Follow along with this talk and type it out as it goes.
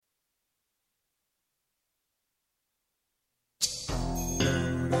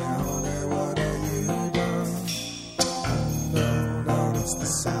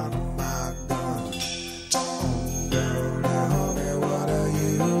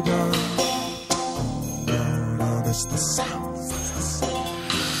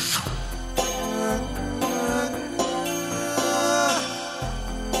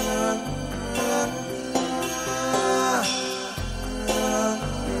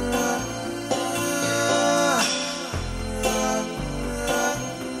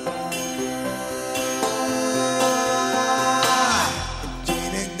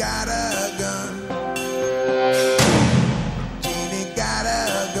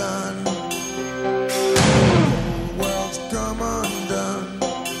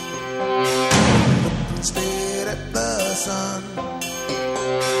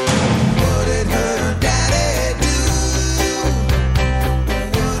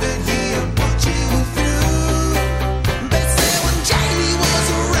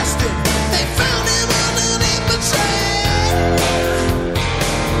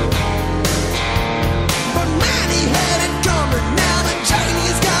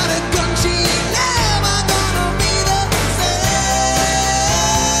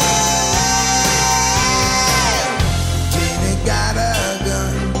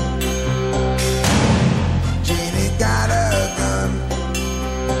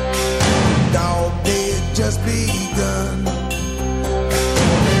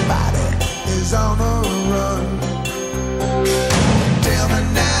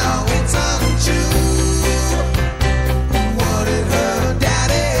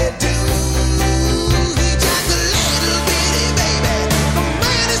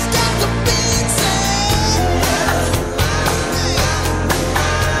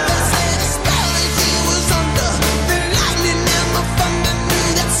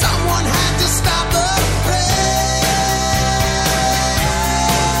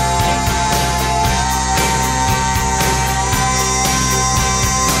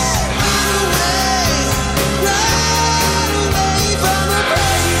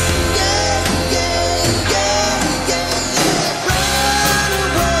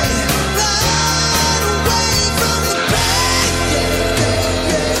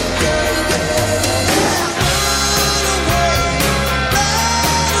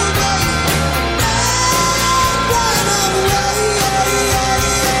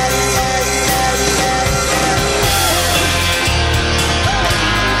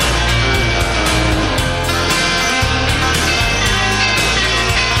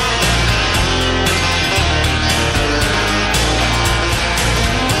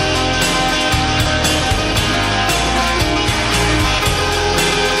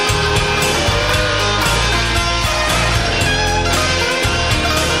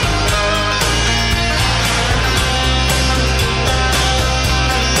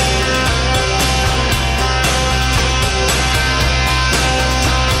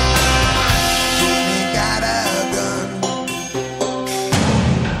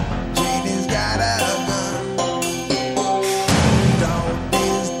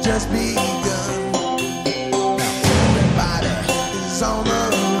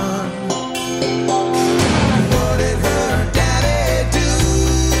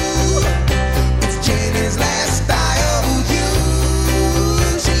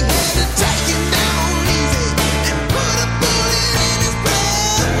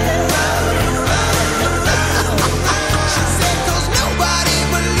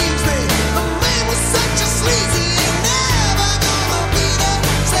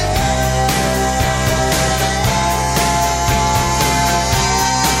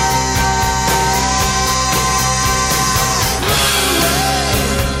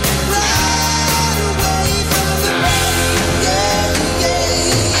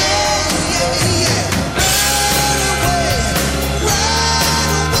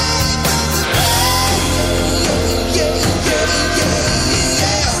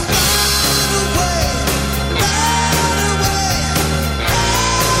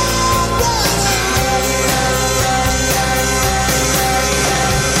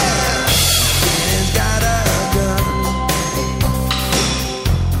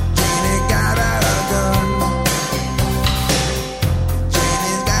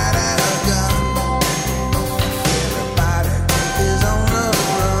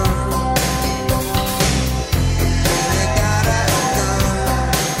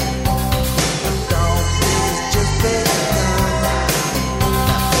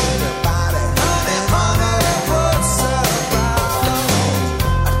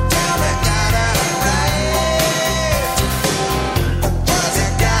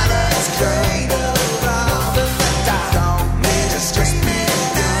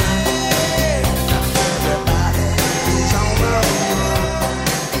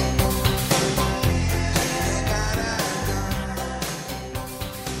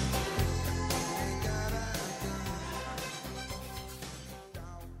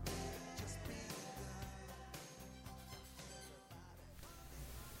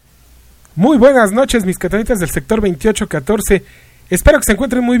Muy buenas noches, mis catonitas del sector 2814. Espero que se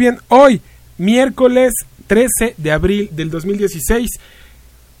encuentren muy bien hoy, miércoles 13 de abril del 2016.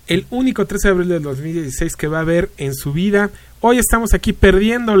 El único 13 de abril del 2016 que va a haber en su vida. Hoy estamos aquí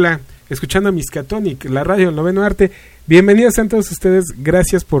perdiéndola, escuchando a Miskatonic, la radio del noveno arte. Bienvenidos a todos ustedes,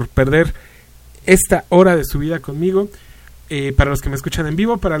 gracias por perder esta hora de su vida conmigo. Para los que me escuchan en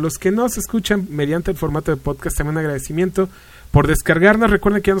vivo, para los que no se escuchan mediante el formato de podcast, también un agradecimiento por descargarnos.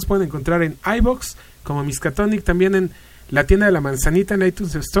 Recuerden que ya nos pueden encontrar en iVoox como Miskatonic, también en la tienda de la manzanita en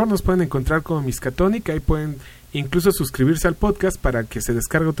iTunes Store nos pueden encontrar como Miskatonic. Ahí pueden incluso suscribirse al podcast para que se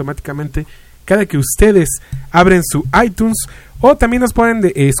descargue automáticamente cada que ustedes abren su iTunes, o también nos pueden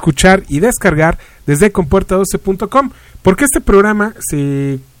escuchar y descargar desde compuerta12.com, porque este programa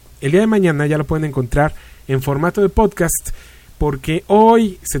el día de mañana ya lo pueden encontrar en formato de podcast, porque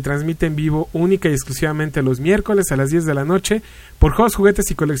hoy se transmite en vivo única y exclusivamente los miércoles a las 10 de la noche por Juegos,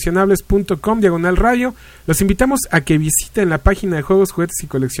 Juguetes y Coleccionables.com /radio. Los invitamos a que visiten la página de Juegos, Juguetes y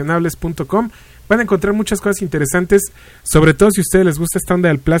Coleccionables.com. Van a encontrar muchas cosas interesantes, sobre todo si a ustedes les gusta esta onda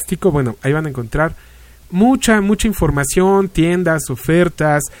del plástico. Bueno, ahí van a encontrar mucha información, tiendas,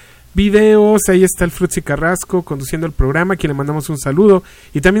 ofertas, videos. Ahí está el Frutzi Carrasco conduciendo el programa, a quien le mandamos un saludo,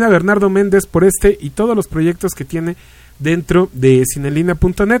 y también a Bernardo Méndez por y todos los proyectos que tiene dentro de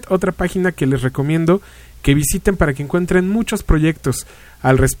cinelinea.net, otra página que les recomiendo que visiten para que encuentren muchos proyectos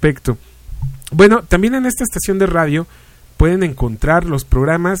al respecto. Bueno, también en esta estación de radio pueden encontrar los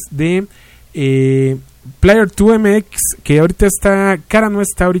programas de Player 2 MX, que ahorita Cara no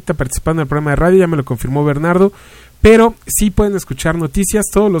está ahorita participando en el programa de radio, ya me lo confirmó Bernardo, pero sí pueden escuchar noticias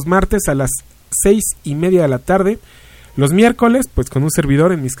todos los martes a las 6:30 de la tarde, los miércoles pues con un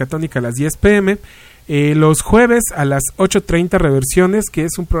servidor en Miskatonic a las 10 p.m, los jueves a las 8:30 Reversiones, que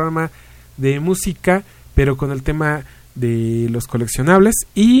es un programa de música pero con el tema de los coleccionables,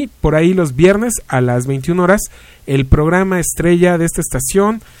 y por ahí los viernes a las 21 horas el programa estrella de esta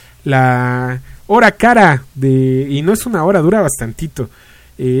estación, la hora cara y no es una hora, dura bastantito,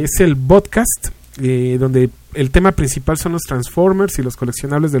 es el podcast, donde el tema principal son los Transformers y los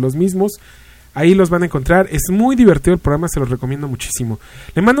coleccionables de los mismos. Ahí los van a encontrar, es muy divertido el programa, se los recomiendo muchísimo.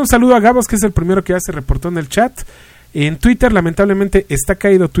 Le mando un saludo a Gabos, que es el primero que ya se reportó en el chat. En Twitter, lamentablemente está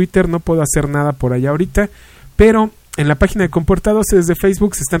caído Twitter, no puedo hacer nada por allá ahorita, pero en la página de Compuerta 12 desde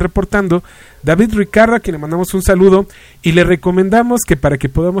Facebook se están reportando David Ricardo, a quien le mandamos un saludo, y le recomendamos que para que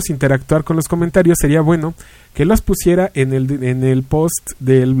podamos interactuar con los comentarios sería bueno que los pusiera en el post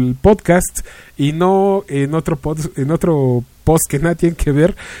del podcast y no en otro post que nada tiene que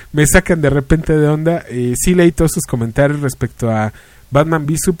ver. Me sacan de repente de onda. Sí leí todos sus comentarios respecto a Batman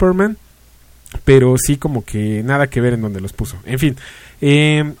v Superman, pero sí como que nada que ver en donde los puso. En fin,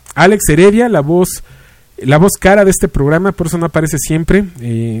 Alex Heredia, la voz cara de este programa, por eso no aparece siempre,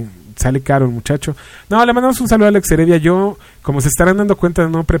 sale caro el muchacho. No, le mandamos un saludo a Alex Heredia. Yo, como se estarán dando cuenta,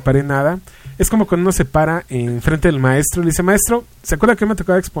 no preparé nada. Es como cuando uno se para en frente del maestro y le dice: maestro, ¿se acuerda que me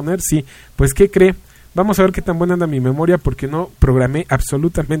tocaba exponer? Sí, pues ¿qué cree? Vamos a ver qué tan buena anda mi memoria, porque no programé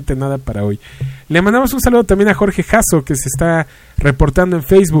absolutamente nada para hoy. Le mandamos un saludo también a Jorge Jasso, que se está reportando en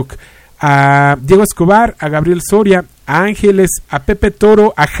Facebook, a Diego Escobar, a Gabriel Soria, a Ángeles, a Pepe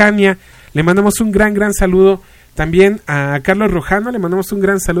Toro, a Jania. Le mandamos un gran saludo también a Carlos Rojano, le mandamos un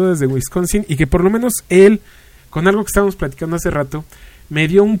gran saludo desde Wisconsin, y que por lo menos él, con algo que estábamos platicando hace rato, me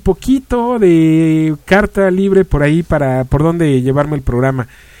dio un poquito de carta libre por ahí por dónde llevarme el programa.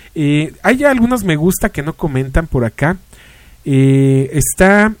 Hay algunos me gusta que no comentan por acá.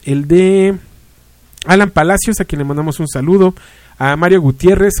 Está el de Alan Palacios, a quien le mandamos un saludo, a Mario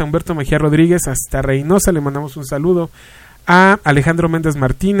Gutiérrez, a Humberto Mejía Rodríguez, hasta Reynosa le mandamos un saludo, a Alejandro Méndez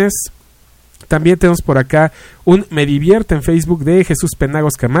Martínez. También tenemos por acá un Me Divierte en Facebook de Jesús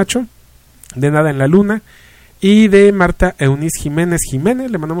Penagos Camacho, de Nada en la Luna, y de Marta Eunice Jiménez.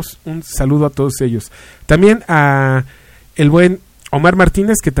 Le mandamos un saludo a todos ellos. También a el buen Omar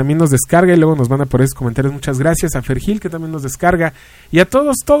Martínez, que también nos descarga y luego nos van a poner sus comentarios. Muchas gracias. A Fergil, que también nos descarga, y a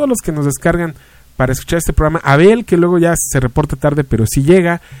todos los que nos descargan para escuchar este programa. A Abel, que luego ya se reporta tarde pero sí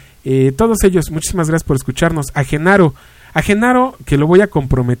llega. Todos ellos, muchísimas gracias por escucharnos. A Genaro, que lo voy a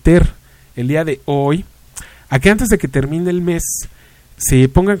comprometer el día de hoy a que antes de que termine el mes se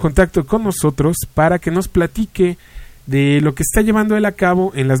ponga en contacto con nosotros para que nos platique de lo que está llevando él a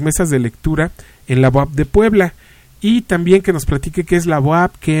cabo en las mesas de lectura en la UAP de Puebla, y también que nos platique qué es la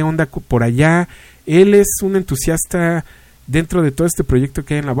UAP, qué onda por allá. Él es un entusiasta dentro de todo este proyecto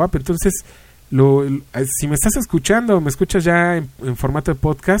que hay en la UAP. Entonces, si me estás escuchando o me escuchas ya en formato de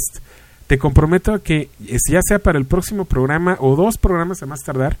podcast, te comprometo a que ya sea para el próximo programa o 2 programas a más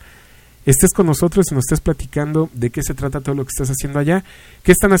tardar, estés con nosotros y nos estés platicando de qué se trata todo lo que estás haciendo allá,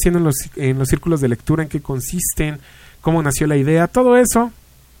 qué están haciendo en los círculos de lectura, en qué consisten, cómo nació la idea, todo eso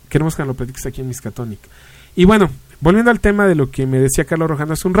queremos que nos lo platiques aquí en Miskatonic. Y bueno, volviendo al tema de lo que me decía Carlos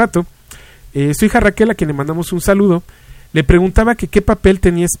Rojano hace un rato, su hija Raquel, a quien le mandamos un saludo, le preguntaba que qué papel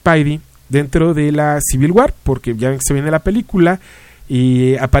tenía Spidey dentro de la Civil War, porque ya ven que se viene la película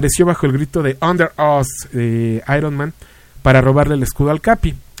y apareció bajo el grito de Under Us de Iron Man para robarle el escudo al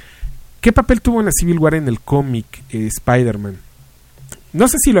Capi. ¿Qué papel tuvo en la Civil War en el cómic Spider-Man? No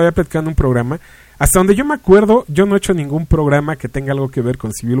sé si lo había platicado en un programa. Hasta donde yo me acuerdo, yo no he hecho ningún programa que tenga algo que ver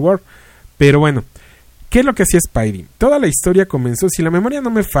con Civil War. Pero bueno, ¿qué es lo que hacía Spidey? Toda la historia comenzó, si la memoria no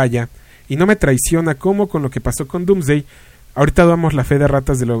me falla y no me traiciona, como con lo que pasó con Doomsday. Ahorita damos la fe de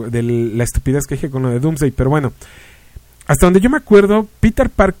ratas de la estupidez que dije con lo de Doomsday, pero bueno. Hasta donde yo me acuerdo, Peter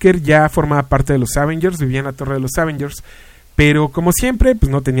Parker ya formaba parte de los Avengers, vivía en la torre de los Avengers, pero como siempre,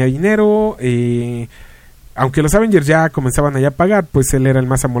 pues no tenía dinero, aunque los Avengers ya comenzaban a pagar, pues él era el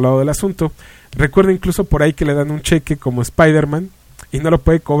más amolado del asunto. Recuerdo incluso por ahí que le dan un cheque como Spider-Man y no lo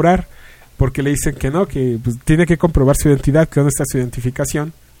puede cobrar porque le dicen que no, que pues, tiene que comprobar su identidad, que dónde está su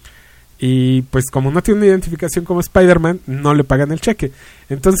identificación. Y pues como no tiene una identificación como Spider-Man, no le pagan el cheque.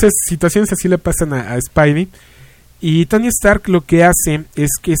 Entonces situaciones así le pasan a Spidey. Y Tony Stark lo que hace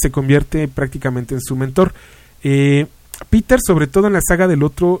es que se convierte prácticamente en su mentor. Peter, sobre todo en la saga del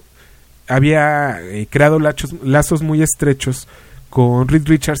otro, había creado lazos muy estrechos con Reed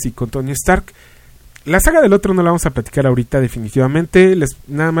Richards y con Tony Stark. La saga del otro no la vamos a platicar ahorita definitivamente.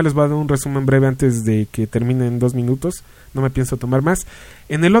 Nada más les voy a dar un resumen breve antes de que termine en 2 minutos. No me pienso tomar más.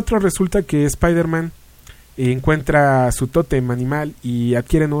 En el otro resulta que Spider-Man encuentra su tótem animal y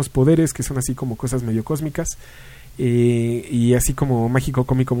adquiere nuevos poderes que son así como cosas medio cósmicas. Y así como mágico,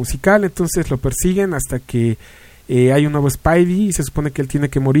 cómico, musical. Entonces lo persiguen hasta que hay un nuevo Spidey y se supone que él tiene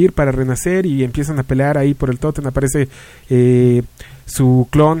que morir para renacer y empiezan a pelear ahí por el tótem. Aparece su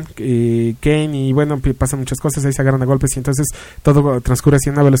clon Kane y bueno, pasan muchas cosas, ahí se agarran a golpes y entonces todo transcurre así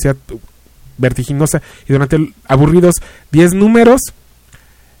a una velocidad vertiginosa y durante aburridos 10 números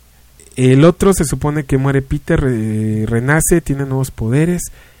el otro se supone que muere Peter, renace, tiene nuevos poderes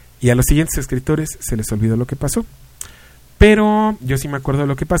y a los siguientes escritores se les olvidó lo que pasó, pero yo sí me acuerdo de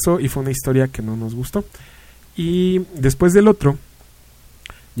lo que pasó y fue una historia que no nos gustó. Y después del otro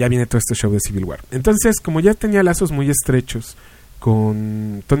ya viene todo este show de Civil War. Entonces, como ya tenía lazos muy estrechos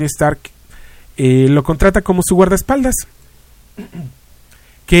con Tony Stark, lo contrata como su guardaespaldas.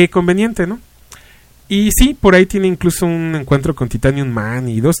 Qué conveniente, ¿no? Y sí, por ahí tiene incluso un encuentro con Titanium Man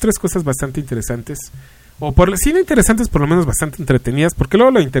y 2-3 cosas bastante interesantes. O si no interesantes, por lo menos bastante entretenidas. Porque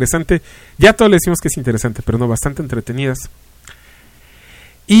luego lo interesante, ya todos le decimos que es interesante, pero no, bastante entretenidas.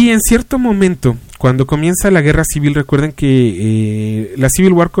 Y en cierto momento, cuando comienza la guerra civil, recuerden que la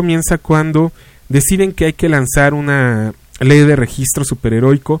Civil War comienza cuando deciden que hay que lanzar una ley de registro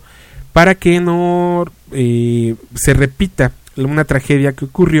superheroico para que no se repita una tragedia que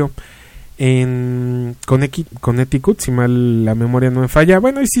ocurrió en Connecticut, si mal la memoria no me falla.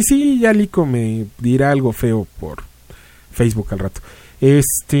 Bueno, y sí, ya Lico me dirá algo feo por Facebook al rato.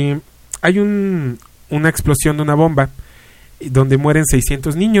 Hay una explosión de una bomba donde mueren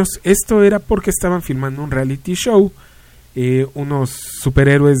 600 niños. Esto era porque estaban filmando un reality show, unos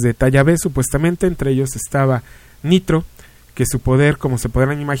superhéroes de talla B supuestamente, entre ellos estaba Nitro, que su poder, como se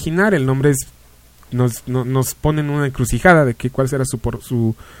podrán imaginar, el nombre nos pone en una encrucijada de que cuál será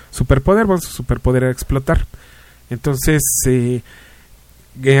su superpoder. Bueno, su superpoder era explotar. Entonces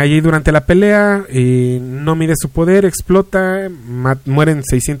allí durante la pelea no mide su poder, explota, mueren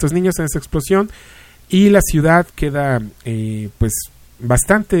 600 niños en esa explosión y la ciudad queda pues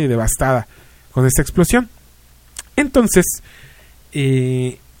bastante devastada con esta explosión. Entonces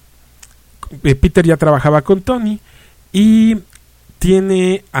Peter ya trabajaba con Tony y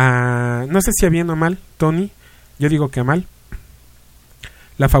tiene no sé si a bien o a mal, Tony, yo digo que a mal,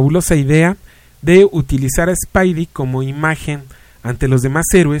 la fabulosa idea de utilizar a Spidey como imagen ante los demás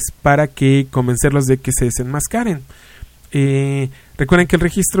héroes para que convencerlos de que se desenmascaren. Recuerden que el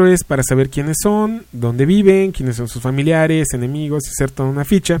registro es para saber quiénes son, dónde viven, quiénes son sus familiares, enemigos, hacer toda una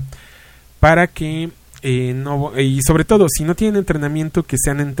ficha para que y sobre todo si no tienen entrenamiento, que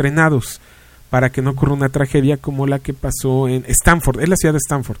sean entrenados para que no ocurra una tragedia como la que pasó en Stanford, es la ciudad de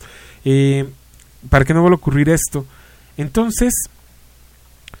Stanford, para que no vuelva a ocurrir esto. Entonces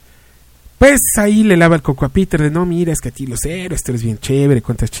pues ahí le lava el coco a Peter de no, mira, es que a ti los héroes, tú eres bien chévere,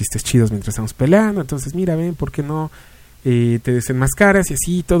 cuentas chistes chidos mientras estamos peleando, entonces mira, ven, ¿por qué no te desenmascaras? Y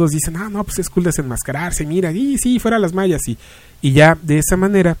así todos dicen, no, pues es cool desenmascararse, mira, y sí, fuera las mallas, y ya de esa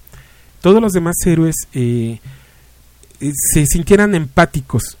manera todos los demás héroes se sintieran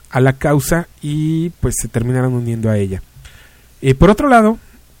empáticos a la causa y pues se terminaran uniendo a ella. Por otro lado,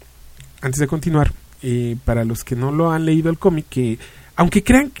 antes de continuar, para los que no lo han leído el cómic, que aunque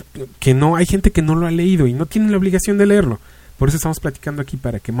crean que no, hay gente que no lo ha leído y no tienen la obligación de leerlo. Por eso estamos platicando aquí,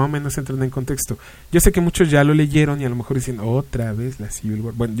 para que más o menos entren en contexto. Yo sé que muchos ya lo leyeron y a lo mejor dicen, otra vez la Civil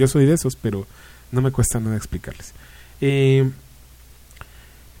War. Bueno, yo soy de esos, pero no me cuesta nada explicarles. El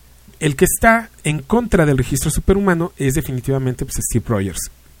que está en contra del registro superhumano es definitivamente pues, Steve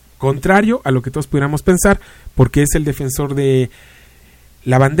Rogers. Contrario a lo que todos pudiéramos pensar, porque es el defensor de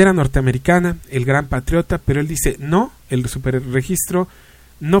la bandera norteamericana, el gran patriota, pero él dice, no, el superregistro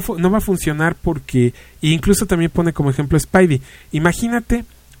no va a funcionar porque, e incluso también pone como ejemplo Spidey. Imagínate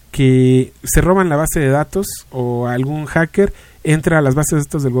que se roban la base de datos o algún hacker entra a las bases de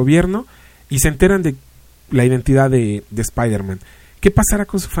datos del gobierno y se enteran de la identidad de Spider-Man. ¿Qué pasará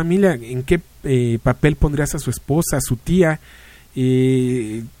con su familia? ¿En qué papel pondrías a su esposa, a su tía?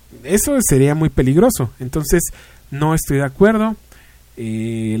 Eso sería muy peligroso. Entonces, no estoy de acuerdo.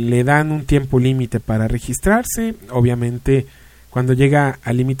 Le dan un tiempo límite para registrarse. Obviamente, cuando llega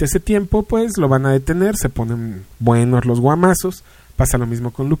al límite ese tiempo, pues lo van a detener. Se ponen buenos los guamazos. Pasa lo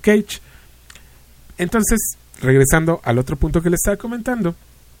mismo con Luke Cage. Entonces, regresando al otro punto que le estaba comentando,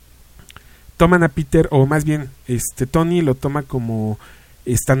 toman a Peter, o más bien Tony lo toma como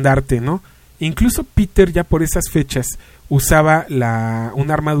estandarte, ¿no? Incluso Peter ya por esas fechas usaba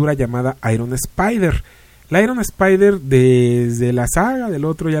una armadura llamada Iron Spider. La Iron Spider desde la saga del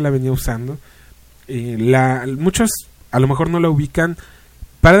otro ya la venía usando. Muchos a lo mejor no la ubican.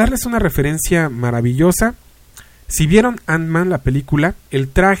 Para darles una referencia maravillosa, si vieron Ant-Man, la película, el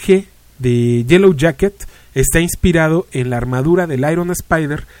traje de Yellow Jacket está inspirado en la armadura del Iron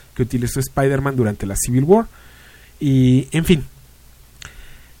Spider que utilizó Spider-Man durante la Civil War. Y, en fin,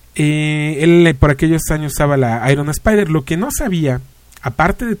 él por aquellos años usaba la Iron Spider. Lo que no sabía,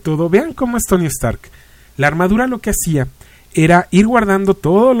 aparte de todo, vean cómo es Tony Stark. La armadura lo que hacía era ir guardando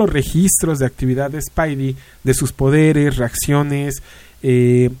todos los registros de actividad de Spidey, de sus poderes, reacciones,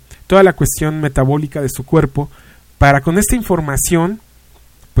 toda la cuestión metabólica de su cuerpo, para con esta información,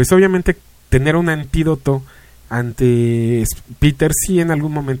 pues obviamente tener un antídoto ante Peter si en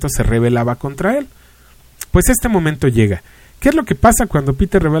algún momento se rebelaba contra él. Pues este momento llega. ¿Qué es lo que pasa cuando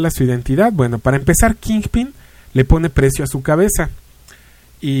Peter revela su identidad? Bueno, para empezar, Kingpin le pone precio a su cabeza.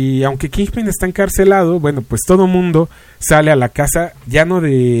 Y aunque Kingpin está encarcelado, bueno, pues todo mundo sale a la casa, ya no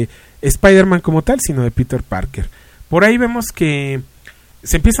de Spider-Man como tal, sino de Peter Parker. Por ahí vemos que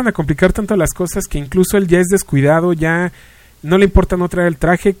se empiezan a complicar tanto las cosas que incluso él ya es descuidado, ya no le importa no traer el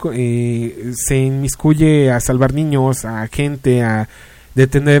traje, se inmiscuye a salvar niños, a gente, a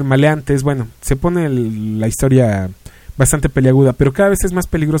detener maleantes. Bueno, se pone la historia bastante peliaguda, pero cada vez es más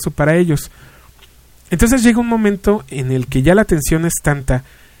peligroso para ellos. Entonces llega un momento en el que ya la tensión es tanta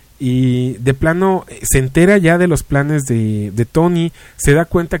y de plano se entera ya de los planes de Tony, se da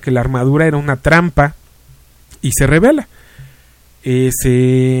cuenta que la armadura era una trampa y se revela.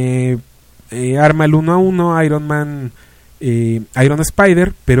 Se arma el 1-1 Iron Man, Iron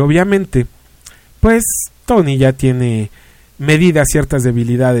Spider, pero obviamente pues Tony ya tiene medidas ciertas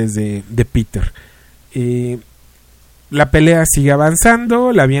debilidades de Peter. La pelea sigue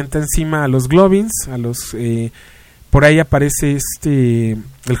avanzando, la avienta encima a los Globins, por ahí aparece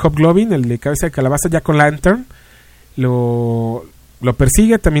el Hobgoblin, el de cabeza de calabaza, ya con Lantern, lo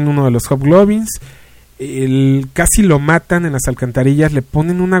persigue también uno de los Hobgoblins, casi lo matan en las alcantarillas, le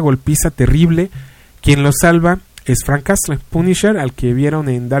ponen una golpiza terrible. Quien lo salva es Frank Castle, Punisher, al que vieron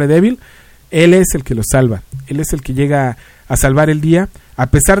en Daredevil. Él es el que lo salva, él es el que llega a salvar el día, a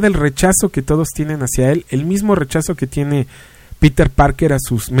pesar del rechazo que todos tienen hacia él, el mismo rechazo que tiene Peter Parker a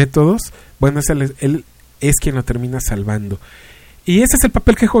sus métodos. Bueno, él es quien lo termina salvando. Y ese es el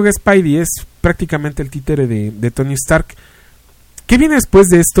papel que juega Spidey, es prácticamente el títere de Tony Stark. ¿Qué viene después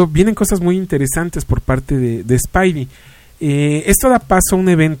de esto? Vienen cosas muy interesantes por parte de Spidey. Esto da paso a un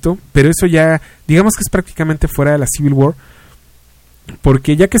evento, pero eso ya, digamos que es prácticamente fuera de la Civil War,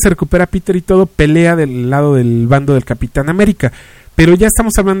 porque ya que se recupera Peter y todo, pelea del lado del bando del Capitán América. Pero ya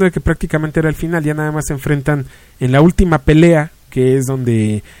estamos hablando de que prácticamente era el final, ya nada más se enfrentan en la última pelea, que es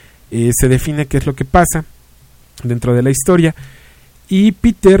donde se define qué es lo que pasa dentro de la historia. Y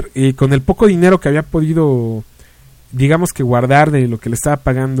Peter, con el poco dinero que había podido, digamos que guardar de lo que le estaba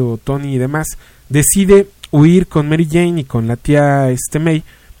pagando Tony y demás, decide huir con Mary Jane y con la tía May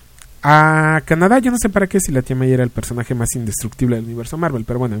a Canadá. Yo no sé para qué, si la tía May era el personaje más indestructible del universo Marvel,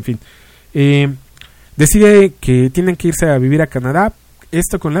 pero bueno, en fin. Decide que tienen que irse a vivir a Canadá,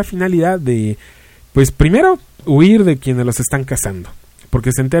 esto con la finalidad de, pues primero, huir de quienes los están cazando,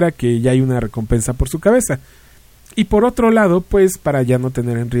 porque se entera que ya hay una recompensa por su cabeza. y por otro lado, pues para ya no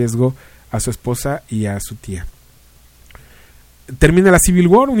tener en riesgo a su esposa y a su tía. Termina la Civil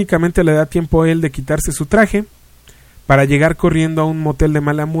War, únicamente le da tiempo a él de quitarse su traje para llegar corriendo a un motel de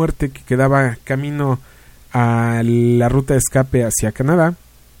mala muerte que quedaba camino a la ruta de escape hacia Canadá,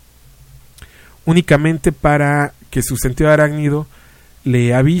 únicamente para que su sentido arácnido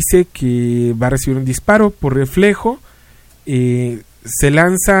le avise que va a recibir un disparo. Por reflejo se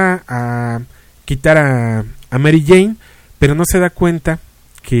lanza a quitar a Mary Jane, pero no se da cuenta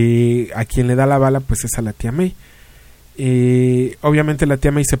que a quien le da la bala pues es a la tía May. Obviamente la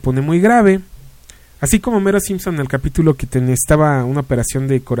tía May se pone muy grave, así como Homero Simpson en el capítulo que estaba una operación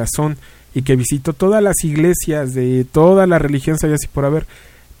de corazón y que visitó todas las iglesias de toda la religión sabía si por haber.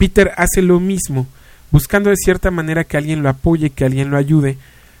 Peter hace lo mismo, buscando de cierta manera que alguien lo apoye, que alguien lo ayude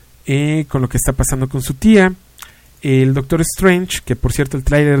con lo que está pasando con su tía. El Doctor Strange, que por cierto el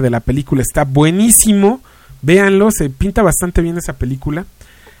tráiler de la película está buenísimo, véanlo, se pinta bastante bien esa película,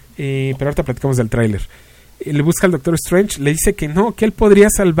 pero ahorita platicamos del tráiler. Le busca al Doctor Strange, le dice que no, que él podría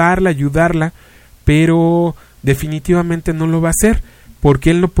salvarla, ayudarla, pero definitivamente no lo va a hacer,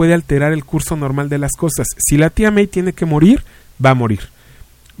 porque él no puede alterar el curso normal de las cosas. Si la tía May tiene que morir, va a morir.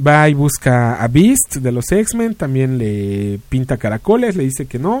 Va y busca a Beast de los X-Men, también le pinta caracoles, le dice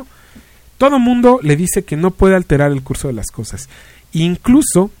que no. Todo mundo le dice que no puede alterar el curso de las cosas.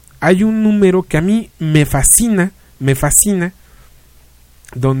 Incluso hay un número que a mí me fascina,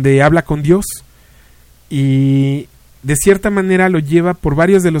 donde habla con Dios y de cierta manera lo lleva por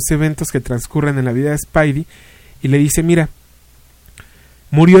varios de los eventos que transcurren en la vida de Spidey y le dice: mira,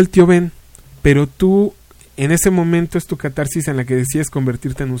 murió el tío Ben, pero tú en ese momento es tu catarsis en la que decides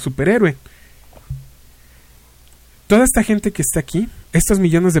convertirte en un superhéroe. Toda esta gente que está aquí, estos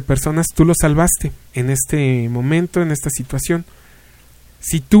millones de personas, tú los salvaste en este momento, en esta situación.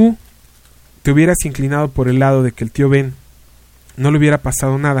 Si tú te hubieras inclinado por el lado de que el tío Ben no le hubiera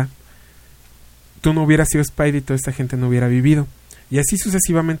pasado nada, tú no hubieras sido Spidey y toda esta gente no hubiera vivido. Y así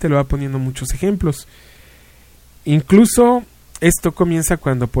sucesivamente lo va poniendo muchos ejemplos. Incluso esto comienza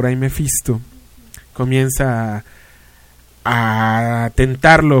cuando por ahí Mephisto comienza a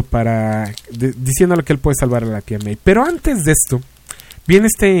tentarlo para diciéndole que él puede salvar a la tía May. Pero antes de esto viene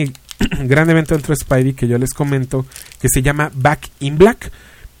este gran evento dentro de Spidey que yo les comento, que se llama Back in Black.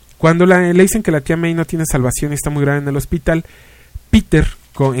 Cuando le dicen que la tía May no tiene salvación y está muy grave en el hospital, Peter,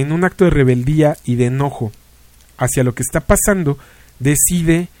 en un acto de rebeldía y de enojo hacia lo que está pasando,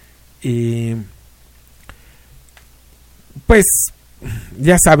 decide pues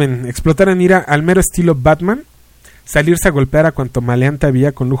ya saben, explotar en ira al mero estilo Batman, salirse a golpear a cuanto maleante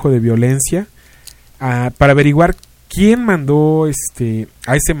había con lujo de violencia, para averiguar quién mandó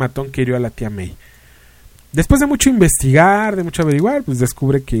a ese matón que hirió a la tía May. Después de mucho investigar, de mucho averiguar, pues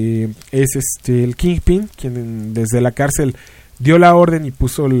descubre que es el Kingpin, quien desde la cárcel dio la orden y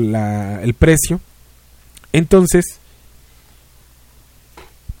puso el precio. Entonces,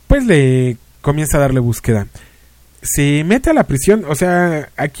 pues le comienza a darle búsqueda. Se mete a la prisión, o sea,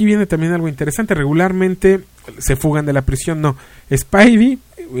 aquí viene también algo interesante. Regularmente se fugan de la prisión, no. Spidey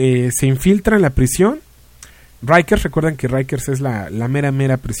se infiltra en la prisión. Rikers, recuerdan que Rikers es la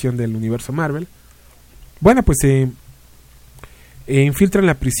mera prisión del universo Marvel. Bueno, pues se infiltra en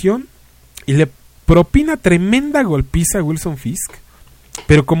la prisión y le propina tremenda golpiza a Wilson Fisk,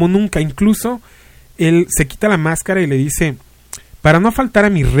 pero como nunca. Incluso él se quita la máscara y le dice: para no faltar a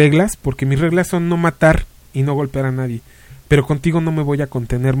mis reglas, porque mis reglas son no matar y no golpear a nadie, pero contigo no me voy a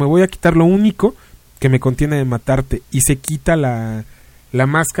contener, me voy a quitar lo único que me contiene de matarte. Y se quita la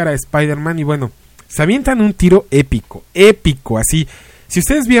máscara de Spider-Man y bueno, se avientan un tiro épico, así. Si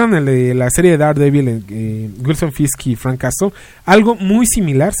ustedes vieron el de la serie de Daredevil, Wilson Fisk y Frank Castle, algo muy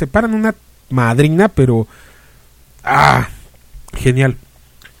similar, se paran una madrina, pero genial.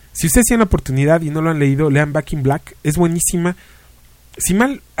 Si ustedes tienen la oportunidad y no lo han leído, lean Back in Black, es buenísima. Si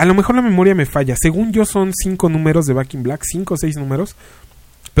mal, a lo mejor la memoria me falla, según yo son 5 números de Back in Black, 5 o 6 números,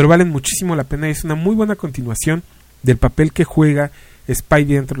 pero valen muchísimo la pena y es una muy buena continuación del papel que juega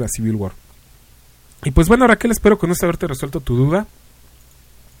Spidey dentro de la Civil War. Y pues bueno, Raquel, espero con esto haberte resuelto tu duda.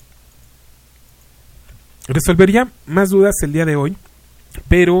 Resolvería más dudas el día de hoy,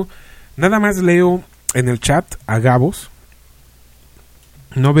 pero nada más leo en el chat a Gabos.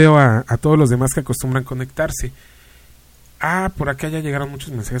 No veo a todos los demás que acostumbran conectarse. Por acá ya llegaron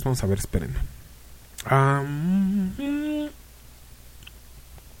muchos mensajes. Vamos a ver, espérenme.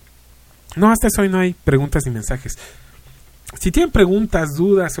 No, hasta eso hoy no hay preguntas ni mensajes. Si tienen preguntas,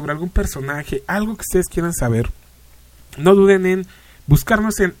 dudas sobre algún personaje, algo que ustedes quieran saber, no duden en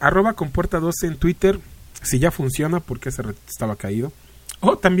buscarnos en @compuerta12 en Twitter, si ya funciona, porque ese estaba caído.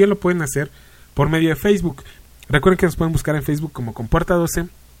 O también lo pueden hacer por medio de Facebook. Recuerden que nos pueden buscar en Facebook como Compuerta 12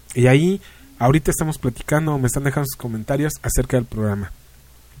 y ahí ahorita estamos platicando, me están dejando sus comentarios acerca del programa.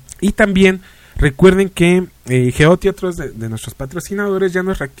 Y también recuerden que Geoti, otros de nuestros patrocinadores, ya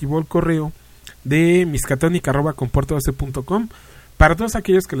nos reactivó el correo de miskatonic@compuerta12.com. Para todos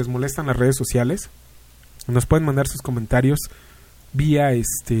aquellos que les molestan las redes sociales, nos pueden mandar sus comentarios vía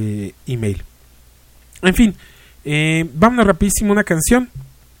email. En fin, vámonos rapidísimo una canción.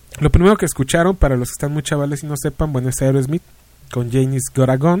 Lo primero que escucharon, para los que están muy chavales y no sepan, bueno, es Aerosmith con Janis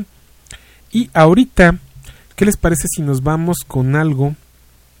Goragon. Y ahorita, ¿qué les parece si nos vamos con algo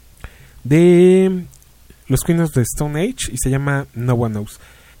de los Queens of the Stone Age y se llama No One Knows?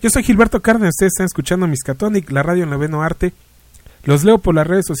 Yo soy Gilberto Cárdenas, ustedes están escuchando Miskatonic, la radio en noveno arte. Los leo por las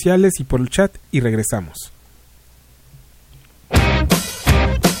redes sociales y por el chat y regresamos.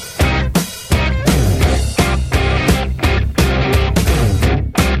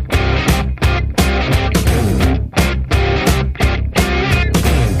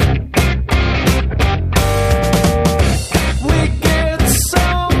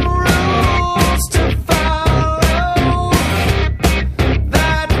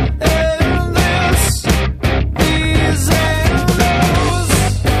 These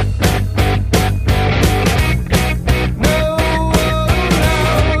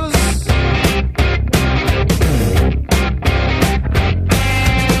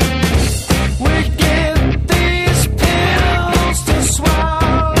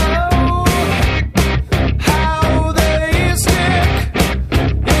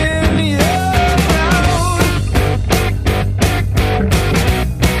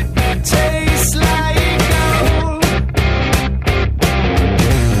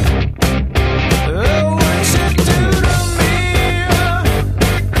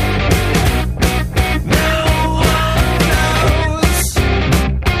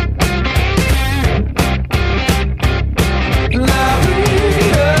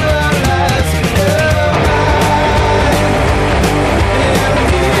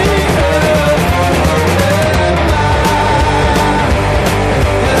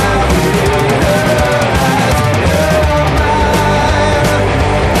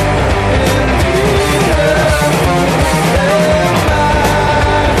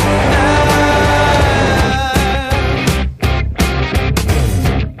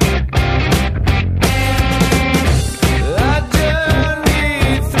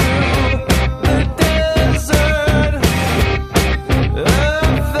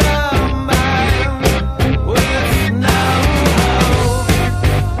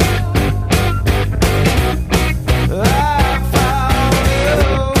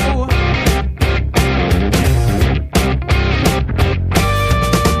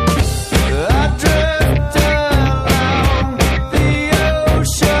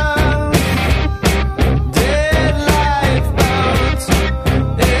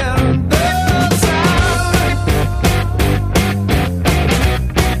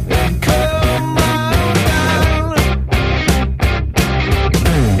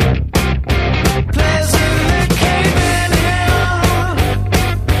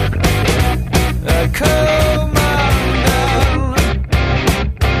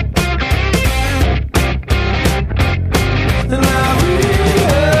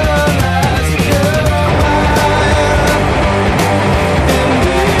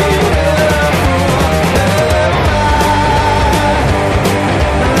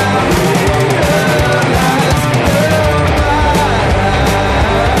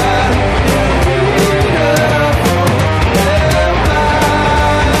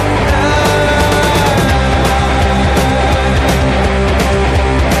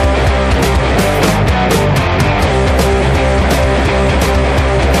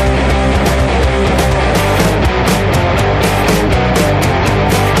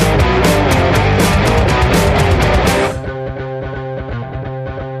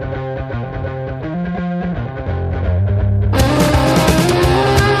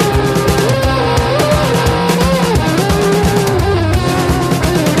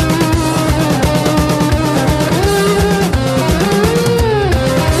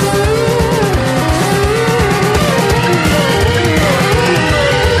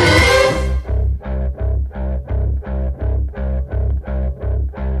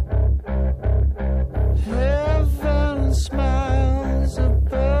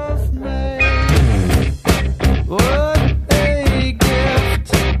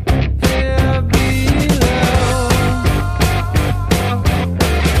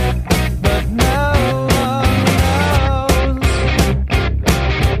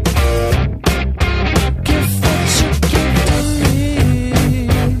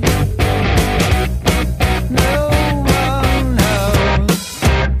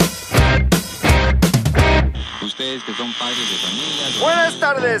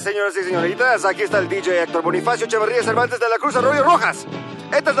tardes, señoras y señoritas. Aquí está el DJ Héctor Bonifacio Echeverría Cervantes de la Cruz Arroyo Rojas.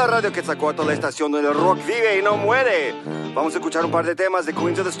 Esta es la radio Quetzalcóatl, la estación donde el rock vive y no muere. Vamos a escuchar un par de temas de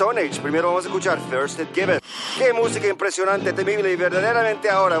Queens of the Stone Age. Primero vamos a escuchar Thirsted Gibbet. Qué música impresionante, temible y verdaderamente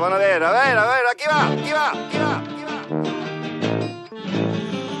ahora. Van a ver, aquí va.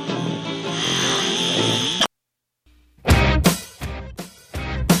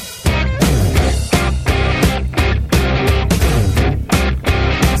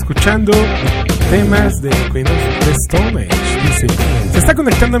 Escuchando temas de Queen of the Stone Age. Dice, se está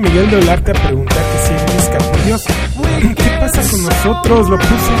conectando Miguel de Olarte a preguntar que si hay música. Por Dios, ¿qué pasa con nosotros? Lo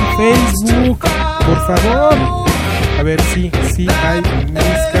puse en Facebook, por favor. A ver, sí hay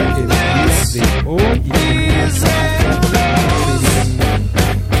música el día de hoy.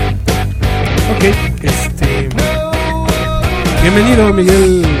 Bienvenido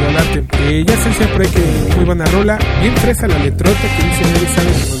Miguel de Olarte. Ya sé siempre que muy buena rola, bien fresa la letrota que dice nadie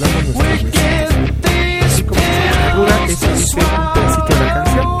sabe que nos damos nuestros besitos. Así como se dura, eso dice un pedacito de la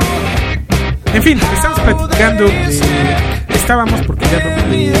canción. En fin, estamos platicando estábamos porque ya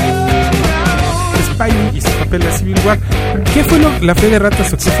Spidey y su papel de Civil War. ¿Qué fue la fe de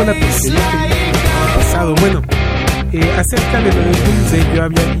ratas o qué fue la tontería que vimos el pasado? Bueno, acerca de lo de Doomsday yo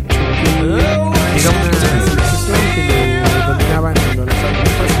había dicho que era una civilización que lo dominaban y lo lanzaban muy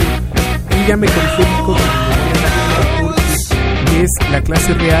fácil, y ya me corrigió Nico porque es la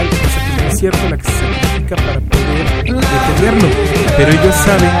clase real, o sea que no es cierto, la que se sacrifica para poder detenerlo, pero ellos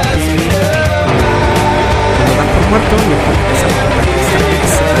saben que lo dan por muerto y empiezan a matar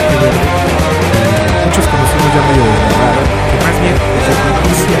muchos conocemos ya medio de verdad, que más bien desde el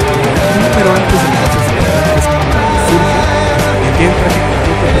inicio, pero antes de que se es como surge, bien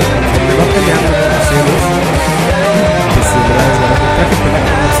trágico, le va peleando con los celos, que se trae el traje pelea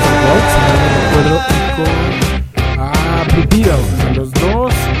con Star Wars, si no me recuerdo, y con Blue Beetle, los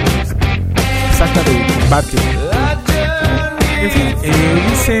dos saca de combate. En fin,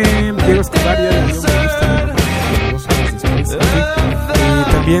 dice Diego Escobar, ya le dio me gusta 2 años después,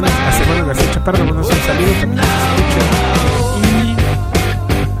 también a Semana García Chaparro, bueno, un saludo, también nos escucha.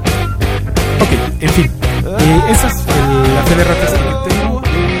 Ok, en fin, esa es la fe de ratas que tengo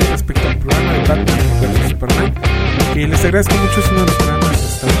respecto al programa de Batman vs Superman, que les agradezco mucho, es uno de los programas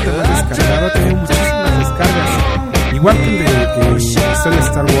hasta ahorita más descargado, ha tenido muchísimas descargas, igual que el de historia de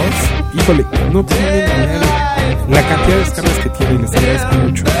Star Wars. Híjole, no tienen idea de la cantidad de descargas que tiene, y les agradezco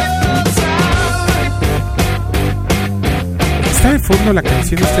mucho. Está de fondo la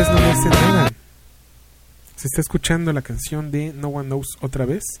canción, ustedes no me hacen nada. Se está escuchando la canción de No One Knows otra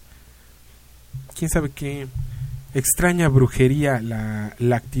vez. Quién sabe qué extraña brujería la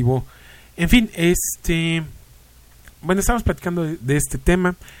activó. En fin, bueno, estamos platicando de este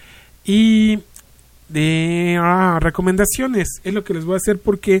tema y de recomendaciones. Es lo que les voy a hacer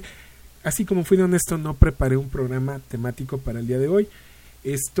porque, así como fui de honesto, no preparé un programa temático para el día de hoy.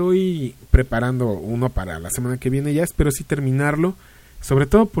 Estoy preparando uno para la semana que viene, ya espero sí terminarlo, sobre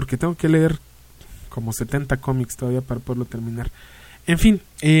todo porque tengo que leer como 70 cómics todavía para poderlo terminar. En fin,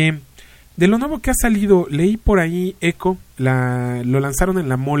 de lo nuevo que ha salido, leí por ahí Echo, lo lanzaron en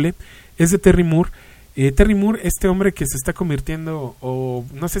la Mole, es de Terry Moore. Terry Moore, este hombre que se está convirtiendo, o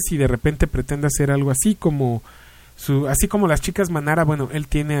no sé si de repente pretende hacer algo así como así como las chicas Manara. Bueno, él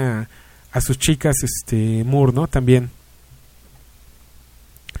tiene a sus chicas Moore, ¿no? También.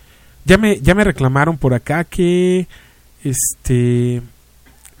 Ya me reclamaron por acá que quite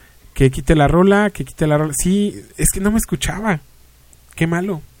la rola, Sí, es que no me escuchaba. Qué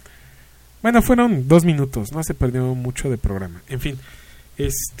malo. Bueno, fueron 2 minutos, no se perdió mucho de programa. En fin,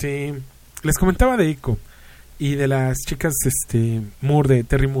 les comentaba de Echo y de las chicas Moore, de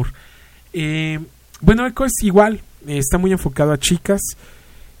Terry Moore. Bueno, Echo es igual, está muy enfocado a chicas.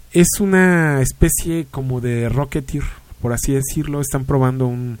 Es una especie como de Rocketeer, por así decirlo. Están probando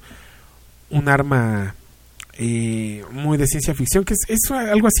un arma muy de ciencia ficción, que es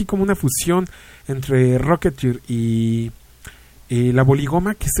algo así como una fusión entre Rocketeer y la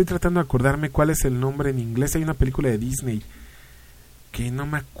boligoma, que estoy tratando de acordarme cuál es el nombre en inglés. Hay una película de Disney que no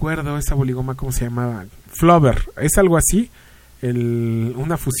me acuerdo esa boligoma cómo se llamaba. Flubber, es algo así,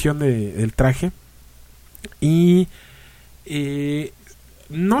 una fusión del traje. Y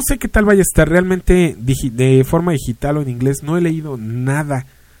no sé qué tal vaya a estar realmente de forma digital o en inglés. No he leído nada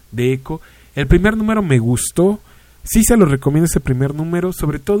de Echo. El primer número me gustó, sí se lo recomiendo ese primer número,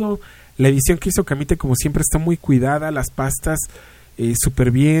 sobre todo la edición que hizo Camite, como siempre está muy cuidada, las pastas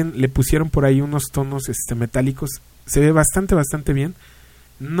súper bien, le pusieron por ahí unos tonos metálicos, se ve bastante bien.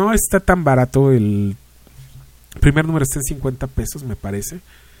 No está tan barato, el primer número está en 50 pesos me parece,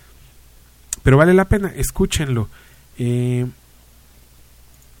 pero vale la pena, escúchenlo.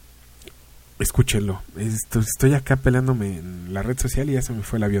 escúchenlo. Estoy acá peleándome en la red social y ya se me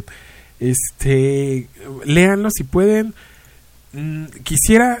fue el avión. Léanlo si pueden.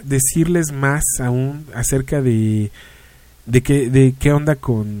 Quisiera decirles más aún acerca de qué onda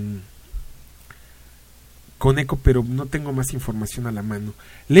con Echo, pero no tengo más información a la mano.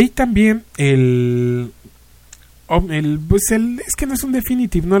 Leí también es que no es un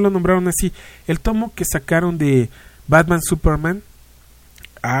definitive, no lo nombraron así, el tomo que sacaron de Batman Superman,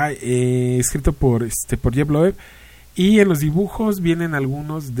 escrito por Jeff Loeb, y en los dibujos vienen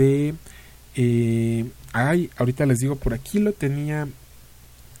algunos de ahorita les digo, por aquí lo tenía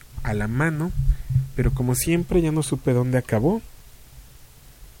a la mano, pero como siempre ya no supe dónde acabó.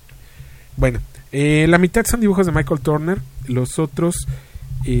 Bueno, la mitad son dibujos de Michael Turner, los otros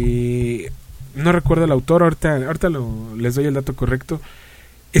no recuerdo el autor, ahorita les doy el dato correcto.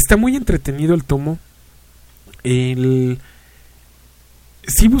 Está muy entretenido el tomo. Sí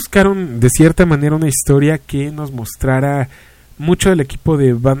buscaron de cierta manera una historia que nos mostrara mucho del equipo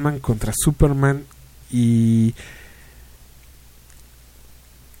de Batman contra Superman y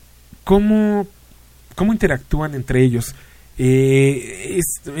cómo interactúan entre ellos.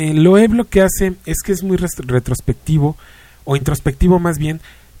 Loeb lo que hace es que es muy retrospectivo o introspectivo más bien.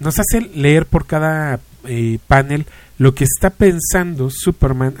 Nos hace leer por cada panel lo que está pensando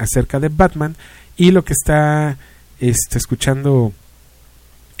Superman acerca de Batman y lo que está escuchando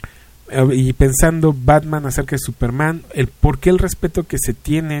y pensando Batman acerca de Superman, el por qué el respeto que se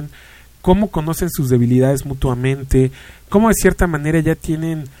tienen, cómo conocen sus debilidades mutuamente, cómo de cierta manera ya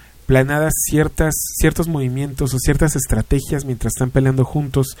tienen planeadas ciertos movimientos o ciertas estrategias mientras están peleando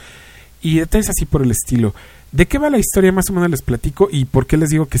juntos y detalles así por el estilo. ¿De qué va la historia? Más o menos les platico y por qué les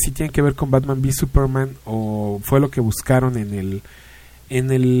digo que sí tiene que ver con Batman v Superman o fue lo que buscaron en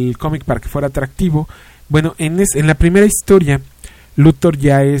el cómic para que fuera atractivo. Bueno, en la primera historia Luthor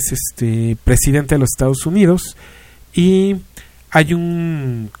ya es presidente de los Estados Unidos y hay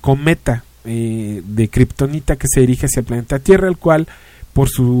un cometa de kriptonita que se dirige hacia el planeta Tierra, el cual por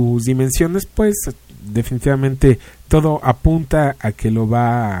sus dimensiones pues definitivamente todo apunta a que lo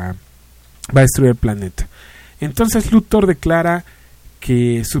va a destruir el planeta. Entonces Luthor declara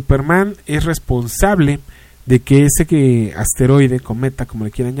que Superman es responsable de que ese asteroide, cometa, como le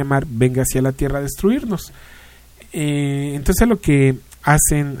quieran llamar, venga hacia la Tierra a destruirnos. Entonces lo que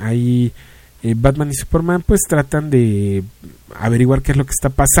hacen ahí Batman y Superman pues tratan de averiguar qué es lo que está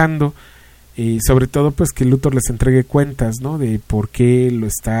pasando, sobre todo pues que Luthor les entregue cuentas, ¿no? De por qué lo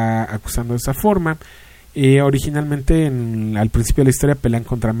está acusando de esa forma. Originalmente al principio de la historia pelean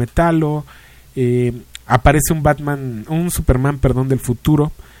contra Metalo, aparece un Superman del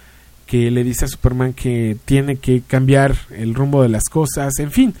futuro que le dice a Superman que tiene que cambiar el rumbo de las cosas.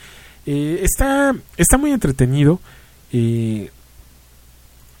 En fin, está muy entretenido. Se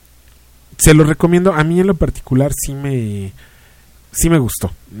lo recomiendo. A mí en lo particular sí me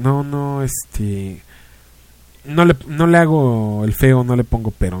gustó. No le hago el feo, no le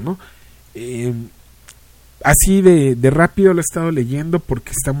pongo pero, ¿no? Así de rápido lo he estado leyendo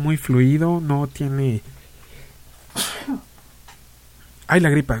porque está muy fluido, no tiene la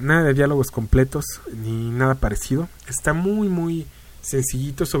gripa, nada de diálogos completos ni nada parecido. Está muy muy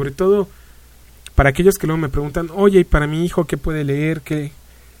sencillito, sobre todo para aquellos que luego me preguntan, oye, ¿y para mi hijo qué puede leer? ¿Qué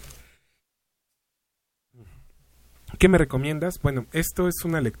me recomiendas? Bueno, esto es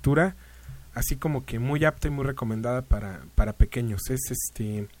una lectura así como que muy apta y muy recomendada para pequeños. Es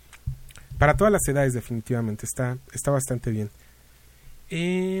para todas las edades definitivamente, está bastante bien.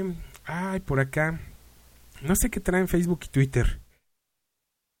 Por acá no sé qué traen Facebook y Twitter.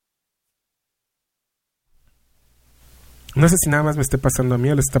 No sé si nada más me esté pasando a mí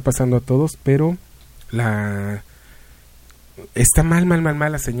o les está pasando a todos, pero está mal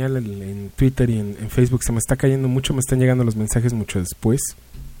la señal en Twitter y en Facebook. Se me está cayendo mucho, me están llegando los mensajes mucho después.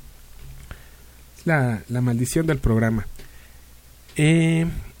 Es la maldición del programa.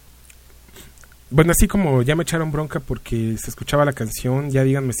 Bueno, así como ya me echaron bronca porque se escuchaba la canción, ya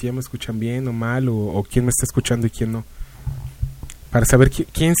díganme si ya me escuchan bien o mal, o quién me está escuchando y quién no, para saber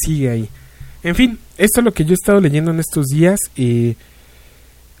quién sigue ahí. En fin, esto es lo que yo he estado leyendo en estos días. He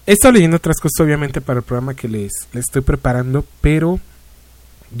estado leyendo otras cosas obviamente para el programa que les estoy preparando, pero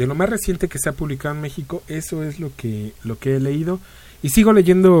de lo más reciente que se ha publicado en México, eso es lo que he leído. Y sigo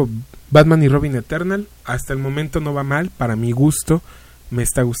leyendo Batman y Robin Eternal. Hasta el momento no va mal, para mi gusto me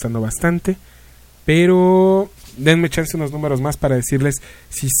está gustando bastante, pero denme chance unos números más para decirles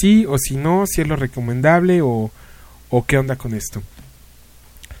si sí o si no, si es lo recomendable o qué onda con esto.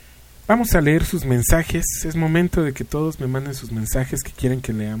 Vamos a leer sus mensajes. Es momento de que todos me manden sus mensajes que quieren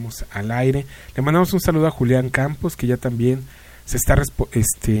que leamos al aire. Le mandamos un saludo a Julián Campos, que ya también se está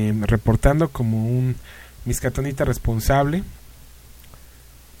reportando como un miscatonita responsable.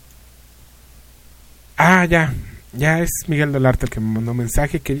 Ya es Miguel Dolarte el que me mandó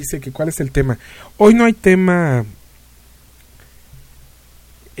mensaje que dice que cuál es el tema. Hoy no hay tema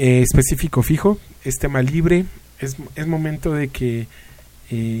específico fijo, es tema libre. Es momento de que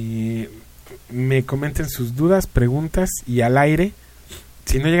me comenten sus dudas, preguntas, y al aire,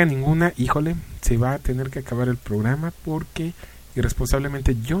 si no llega ninguna, híjole, se va a tener que acabar el programa porque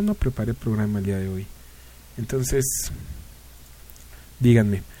irresponsablemente yo no preparé el programa el día de hoy. Entonces,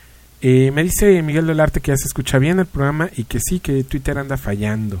 díganme. Me dice Miguel Dolarte que ya se escucha bien el programa y que sí, que Twitter anda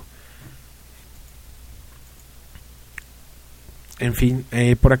fallando. En fin,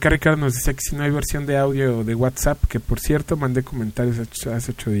 por acá Ricardo nos dice que si no hay versión de audio de WhatsApp, que por cierto mandé comentarios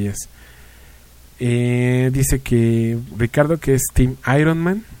hace 8 días. Dice que Ricardo que es Team Iron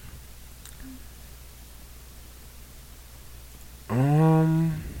Man.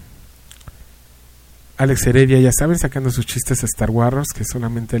 Alex Heredia, ya saben, sacando sus chistes a Star Wars, que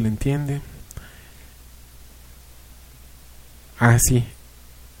solamente él entiende. Sí,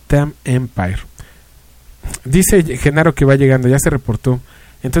 Tam Empire. Dice Genaro que va llegando, ya se reportó.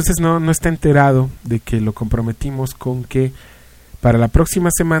 Entonces no está enterado de que lo comprometimos con que para la próxima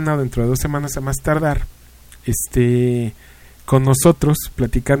semana o dentro de 2 semanas a más tardar esté con nosotros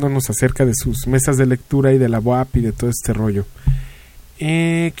platicándonos acerca de sus mesas de lectura y de la BOAP y de todo este rollo.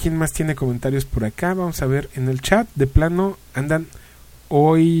 ¿Quién más tiene comentarios por acá? Vamos a ver en el chat. De plano andan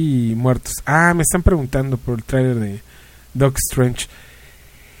hoy muertos. Me están preguntando por el tráiler de Doctor Strange.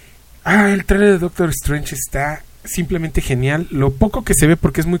 El tráiler de Doctor Strange está simplemente genial. Lo poco que se ve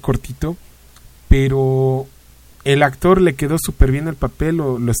porque es muy cortito, pero el actor le quedó súper bien el papel,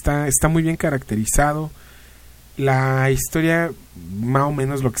 está muy bien caracterizado. La historia, más o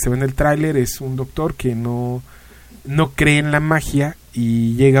menos lo que se ve en el tráiler, es un doctor que no cree en la magia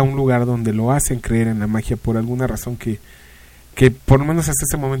y llega a un lugar donde lo hacen creer en la magia por alguna razón que por lo menos hasta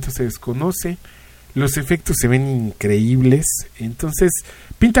ese momento se desconoce. Los efectos se ven increíbles, entonces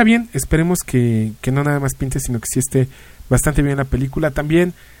pinta bien. Esperemos que no nada más pinte, sino que sí esté bastante bien la película.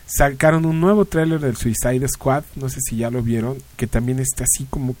 También sacaron un nuevo tráiler del Suicide Squad, no sé si ya lo vieron, que también está así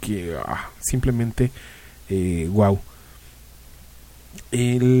como que simplemente wow.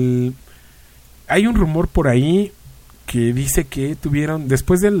 Hay un rumor por ahí que dice que tuvieron,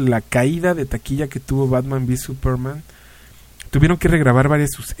 después de la caída de taquilla que tuvo Batman v Superman, tuvieron que regrabar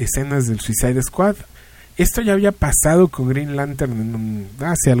varias escenas del Suicide Squad. Esto ya había pasado con Green Lantern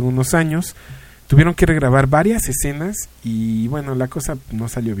hace algunos años. Tuvieron que regrabar varias escenas y bueno, la cosa no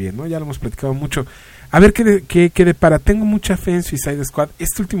salió bien, ¿no? Ya lo hemos platicado mucho. A ver qué depara. Tengo mucha fe en Suicide Squad.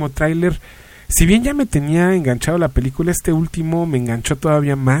 Este último tráiler, si bien ya me tenía enganchado la película, este último me enganchó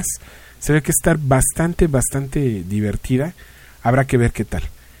todavía más. Se ve que está bastante divertida. Habrá que ver qué tal.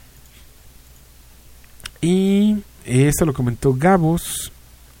 Y esto lo comentó Gabos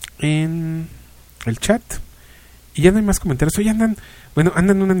en el chat. Y ya no hay más comentarios. Hoy andan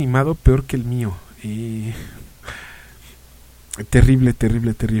un animado peor que el mío. Terrible.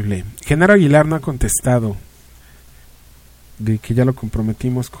 Genaro Aguilar no ha contestado de que ya lo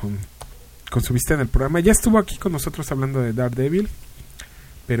comprometimos con su vista en el programa. Ya estuvo aquí con nosotros hablando de Daredevil,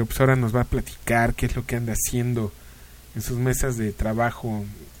 pero pues ahora nos va a platicar qué es lo que anda haciendo en sus mesas de trabajo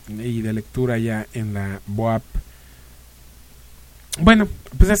y de lectura ya en la BOAP. Bueno,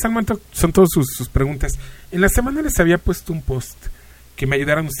 pues hasta el momento son todas sus preguntas. En la semana les había puesto un post que me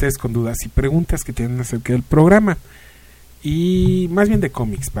ayudaran ustedes con dudas y preguntas que tienen acerca del programa, y más bien de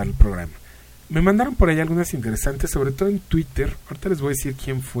cómics para el programa. Me mandaron por ahí algunas interesantes, sobre todo en Twitter. Ahorita les voy a decir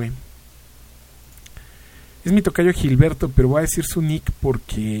quién fue. Es mi tocayo Gilberto, pero voy a decir su nick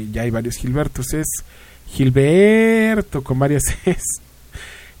porque ya hay varios Gilbertos. Es Gilberto con varias S.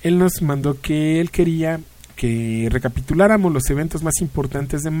 Él nos mandó que él quería que recapituláramos los eventos más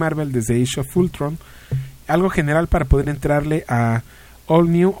importantes de Marvel desde Age of Ultron, algo general para poder entrarle a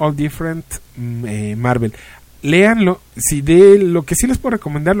All New, All Different Marvel. Léanlo. Lo que sí les puedo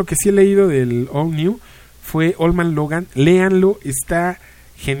recomendar, lo que sí he leído del All New fue Old Man Logan. Léanlo, está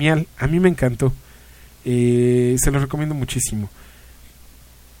genial, a mí me encantó. Se los recomiendo muchísimo.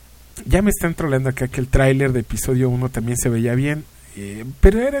 Ya me están troleando acá que el tráiler de episodio 1 también se veía bien,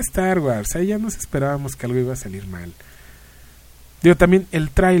 pero era Star Wars, ahí ya nos esperábamos que algo iba a salir mal. Digo, también el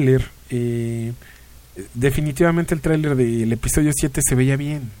tráiler, definitivamente el tráiler del episodio 7 se veía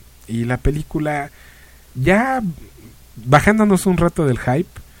bien, y la película, ya bajándonos un rato del hype,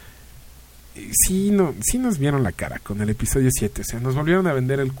 sí nos vieron la cara con el episodio 7. O sea, nos volvieron a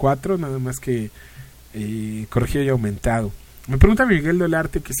vender el 4, nada más que corregido y aumentado. Me pregunta Miguel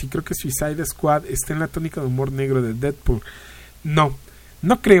Dolarte que si creo que Suicide Squad está en la tónica de humor negro de Deadpool. No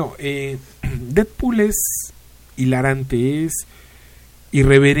creo. Deadpool es hilarante, es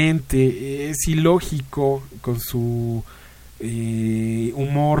irreverente, es ilógico con su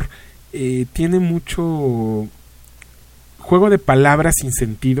humor, tiene mucho juego de palabras sin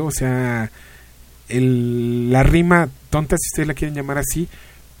sentido, o sea, la rima tonta, si ustedes la quieren llamar así,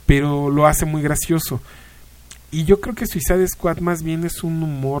 pero lo hace muy gracioso. Y yo creo que Suicide Squad más bien es un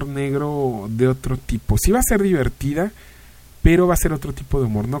humor negro de otro tipo. Sí va a ser divertida, pero va a ser otro tipo de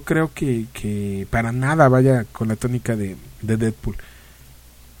humor. No creo que para nada vaya con la tónica de Deadpool.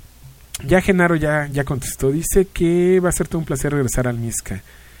 Ya Genaro ya contestó. Dice que va a ser todo un placer regresar al Misca.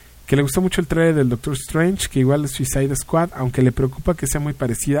 Que le gustó mucho el trailer del Doctor Strange, que igual es Suicide Squad, aunque le preocupa que sea muy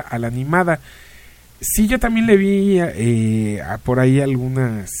parecida a la animada. Sí, yo también le vi por ahí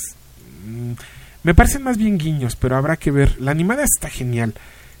algunas... me parecen más bien guiños, pero habrá que ver. La animada está genial.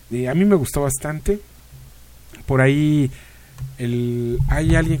 A mí me gustó bastante. Por ahí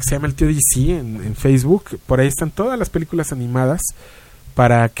hay alguien que se llama el tío DC en Facebook. Por ahí están todas las películas animadas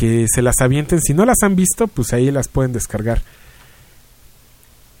para que se las avienten. Si no las han visto, pues ahí las pueden descargar.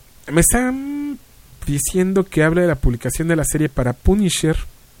 Me están diciendo que hable de la publicación de la serie para Punisher.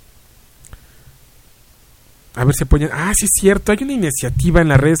 A ver si apoyan. Ah, sí es cierto, hay una iniciativa en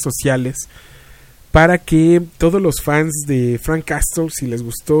las redes sociales para que todos los fans de Frank Castle, si les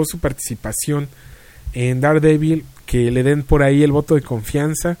gustó su participación en Daredevil, que le den por ahí el voto de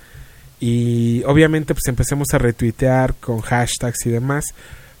confianza. Y obviamente pues empecemos a retuitear con hashtags y demás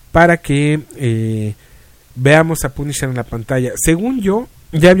para que veamos a Punisher en la pantalla. Según yo,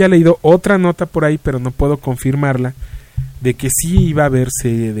 ya había leído otra nota por ahí, pero no puedo confirmarla, de que sí iba a haber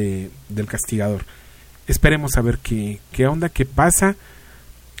serie del Castigador. Esperemos a ver qué onda, qué pasa.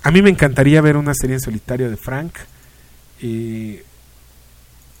 A mí me encantaría ver una serie en solitario de Frank.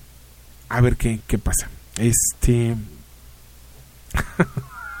 A ver qué pasa.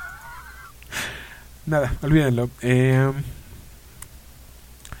 Nada, olvídenlo.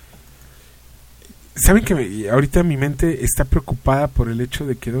 Saben que ahorita mi mente está preocupada por el hecho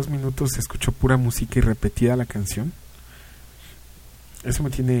de que 2 minutos se escuchó pura música y repetida la canción. Eso me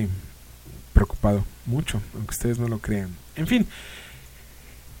tiene preocupado mucho, aunque ustedes no lo crean. En fin,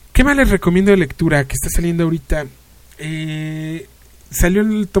 ¿qué más les recomiendo de lectura que está saliendo ahorita? Salió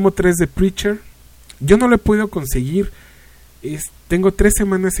el tomo 3 de Preacher. Yo no lo he podido conseguir. Tengo 3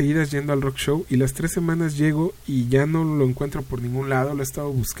 semanas seguidas yendo al Rock Show y las 3 semanas llego y ya no lo encuentro por ningún lado. Lo he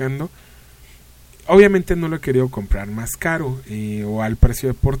estado buscando. Obviamente no lo he querido comprar más caro o al precio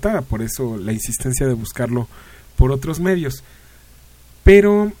de portada, por eso la insistencia de buscarlo por otros medios.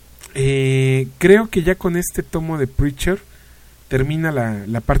 Pero creo que ya con este tomo de Preacher termina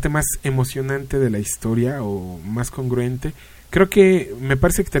la parte más emocionante de la historia o más congruente. Creo que me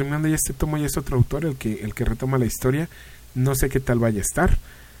parece que terminando ya este tomo ya es otro autor el que retoma la historia. No sé qué tal vaya a estar,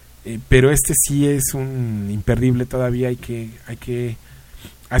 pero este sí es un imperdible todavía. Hay que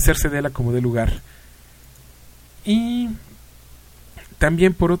hacerse de él a como de lugar. Y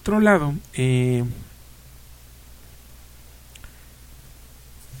también por otro lado, ya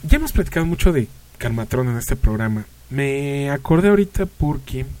hemos platicado mucho de Karmatron en este programa. Me acordé ahorita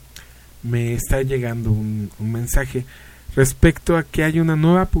porque me está llegando un mensaje respecto a que hay una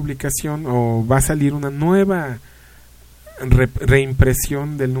nueva publicación o va a salir una nueva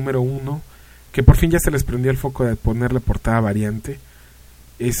reimpresión del número 1, que por fin ya se les prendió el foco de poner la portada variante.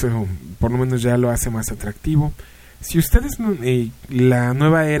 Eso por lo menos ya lo hace más atractivo. Si ustedes la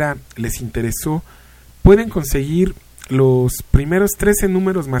nueva era les interesó, pueden conseguir los primeros 13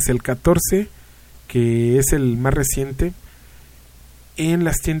 números más el 14, que es el más reciente, en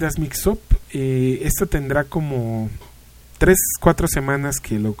las tiendas Mix Up. Esto tendrá como 3-4 semanas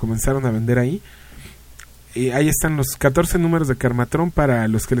que lo comenzaron a vender ahí. Ahí están los 14 números de Karmatron para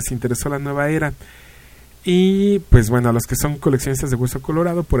los que les interesó la nueva era. Y pues bueno, a los que son coleccionistas de Hueso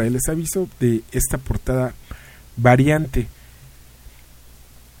Colorado, por ahí les aviso de esta portada variante.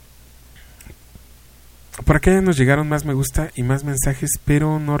 Por acá ya nos llegaron más me gusta y más mensajes,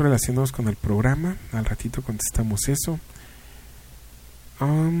 pero no relacionados con el programa. Al ratito contestamos eso. Yo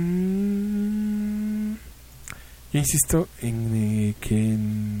insisto en que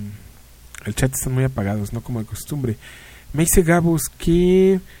en el chat están muy apagados, no como de costumbre. Me dice Gabos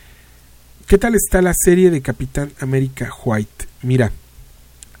que ¿qué tal está la serie de Capitán América White? Mira,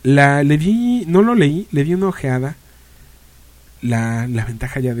 no lo leí, le di una ojeada. La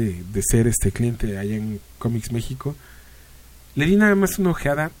ventaja ya de ser cliente allá en Comics México, le di nada más una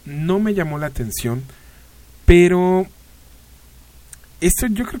ojeada, no me llamó la atención, pero esto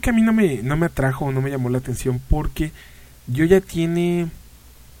yo creo que a mí no me atrajo o no me llamó la atención porque yo ya tiene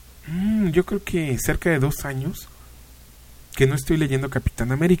yo creo que cerca de 2 años que no estoy leyendo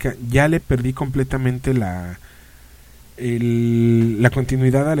Capitán América. Ya le perdí completamente la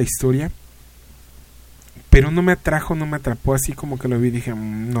continuidad a la historia, pero no me atrajo, no me atrapó, así como que lo vi y dije,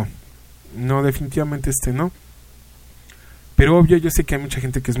 no, definitivamente no. Pero obvio, yo sé que hay mucha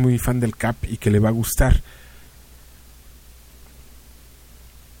gente que es muy fan del Cap y que le va a gustar.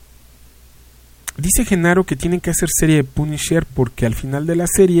 Dice Genaro que tienen que hacer serie de Punisher porque al final de la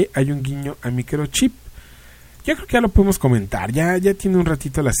serie hay un guiño a Microchip. Yo creo que ya lo podemos comentar, ya tiene un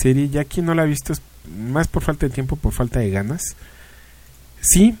ratito la serie, ya quien no la ha visto es más por falta de tiempo, por falta de ganas.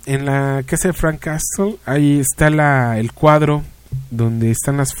 Sí, en la casa de Frank Castle, ahí está el cuadro donde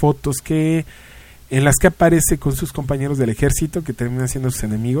están las fotos en las que aparece con sus compañeros del ejército que terminan siendo sus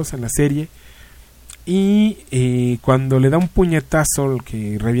enemigos en la serie. Y cuando le da un puñetazo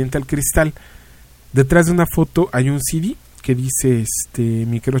que revienta el cristal, detrás de una foto hay un CD que dice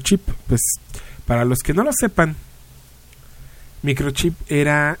Microchip. Pues para los que no lo sepan, Microchip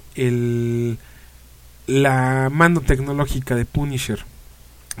era la mano tecnológica de Punisher.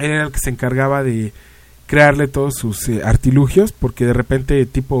 Él era el que se encargaba de crearle todos sus artilugios, porque de repente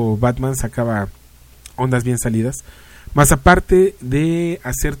tipo Batman sacaba ondas bien salidas, más aparte de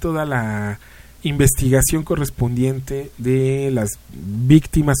hacer toda la investigación correspondiente de las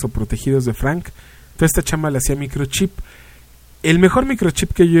víctimas o protegidos de Frank. Toda esta chamba la hacía Microchip. El mejor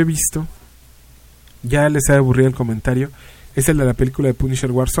Microchip que yo he visto, ya les ha aburrido el comentario, es el de la película de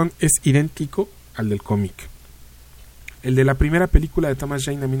Punisher Warzone. Es idéntico al del cómic. El de la primera película de Thomas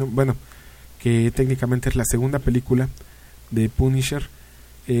Jane, que técnicamente es la segunda película de Punisher,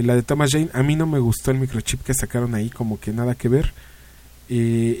 la de Thomas Jane, a mí no me gustó el Microchip que sacaron ahí, como que nada que ver,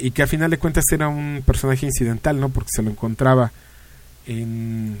 y que a final de cuentas era un personaje incidental, ¿no? Porque se lo encontraba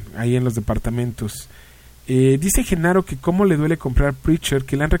ahí en los departamentos. Dice Genaro que cómo le duele comprar Preacher,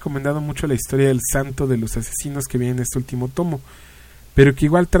 que le han recomendado mucho la historia del santo de los asesinos que viene en este último tomo, pero que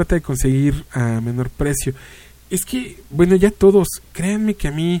igual trata de conseguir a menor precio. Es que, bueno, ya todos, créanme que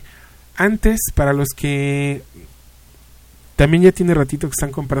a mí, antes, para los que también ya tiene ratito que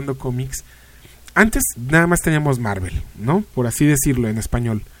están comprando cómics, antes nada más teníamos Marvel, ¿no? Por así decirlo en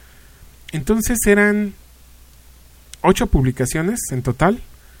español. Entonces eran 8 publicaciones en total,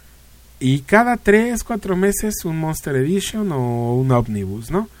 y cada 3-4 meses un Monster Edition o un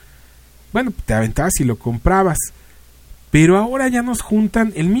Omnibus, ¿no? Bueno, te aventabas y lo comprabas. Pero ahora ya nos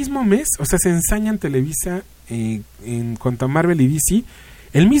juntan el mismo mes, o sea, se ensañan Televisa en cuanto a Marvel y DC.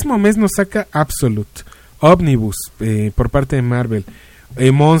 El mismo mes nos saca Absolute, Omnibus por parte de Marvel,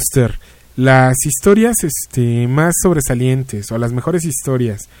 Monster, las historias más sobresalientes o las mejores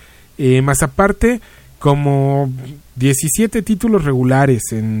historias, más aparte como 17 títulos regulares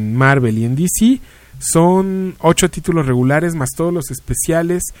en Marvel, y en DC son 8 títulos regulares más todos los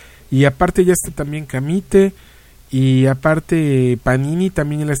especiales, y aparte ya está también Camite, y aparte Panini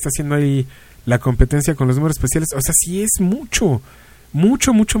también le está haciendo ahí la competencia con los números especiales. O sea, sí es mucho,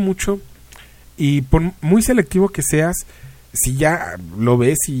 y por muy selectivo que seas, si ya lo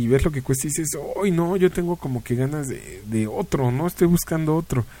ves y ves lo que cuesta y dices, ¡ay no! Yo tengo como que ganas de otro, ¿no? Estoy buscando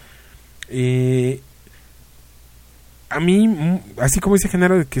otro. A mí, así como dice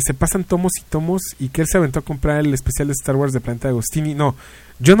Genaro, de que se pasan tomos y tomos, y que él se aventó a comprar el especial de Star Wars de Planeta Agostini. No,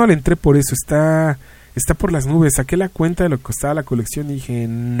 yo no le entré por eso, está por las nubes. Saqué la cuenta de lo que costaba la colección y dije,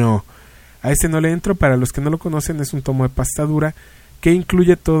 no, a ese no le entro. Para los que no lo conocen, es un tomo de pasta dura que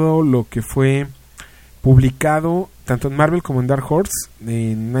incluye todo lo que fue publicado tanto en Marvel como en Dark Horse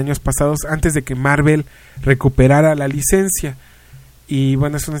en años pasados, antes de que Marvel recuperara la licencia. Y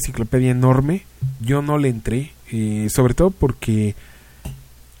bueno, es una enciclopedia enorme. Yo no le entré, sobre todo porque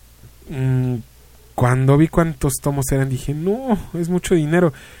cuando vi cuántos tomos eran, dije, no, es mucho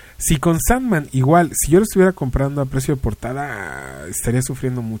dinero. Si con Sandman igual, si yo lo estuviera comprando a precio de portada, estaría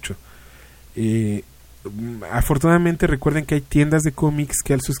sufriendo mucho. Afortunadamente recuerden que hay tiendas de cómics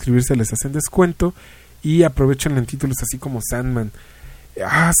que al suscribirse les hacen descuento y aprovechan en títulos así como Sandman.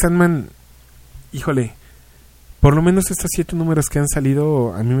 Sandman, híjole, por lo menos estos 7 números que han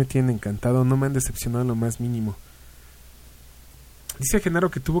salido a mí me tienen encantado, no me han decepcionado en lo más mínimo. Dice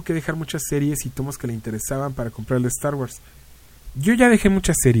Genaro que tuvo que dejar muchas series y tomos que le interesaban para comprar el Star Wars. Yo ya dejé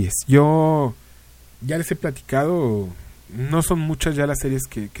muchas series, yo ya les he platicado, no son muchas ya las series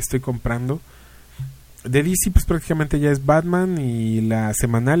que estoy comprando. De DC pues prácticamente ya es Batman y la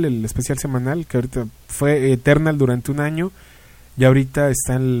semanal, el especial semanal, que ahorita fue Eternal durante un año, y ahorita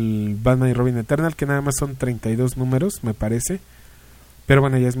está el Batman y Robin Eternal, que nada más son 32 números, me parece, pero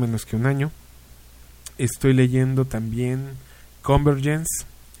bueno, ya es menos que un año. Estoy leyendo también Convergence,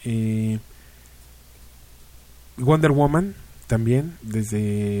 Wonder Woman también,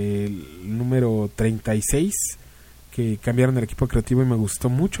 desde el número 36 que cambiaron el equipo creativo y me gustó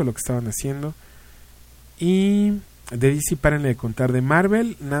mucho lo que estaban haciendo. Y de DC párenle de contar. De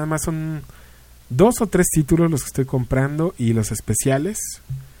Marvel nada más son 2 o 3 títulos los que estoy comprando y los especiales.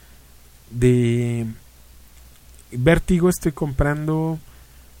 De Vértigo estoy comprando,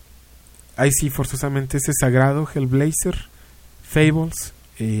 ahí sí forzosamente, ese Sagrado, Hellblazer, Fables,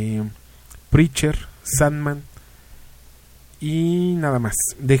 Preacher, Sandman y nada más.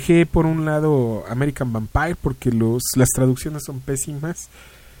 Dejé por un lado American Vampire porque las traducciones son pésimas.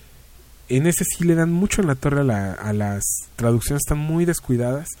 En ese sí le dan mucho en la torre a las traducciones, están muy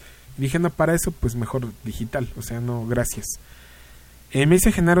descuidadas. Y dije, no, para eso pues mejor digital, o sea, no, gracias. Me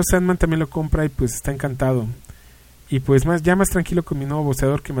dice Genaro, Sandman también lo compra y pues está encantado. Y pues ya más tranquilo con mi nuevo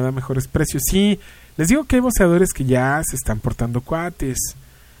boceador que me da mejores precios. Sí, les digo que hay boceadores que ya se están portando cuates.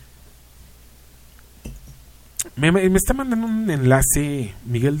 Me está mandando un enlace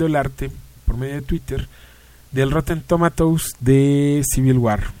Miguel de Olarte por medio de Twitter del Rotten Tomatoes de Civil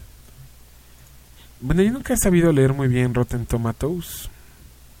War. Bueno, yo nunca he sabido leer muy bien Rotten Tomatoes,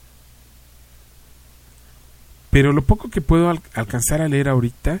 pero lo poco que puedo alcanzar a leer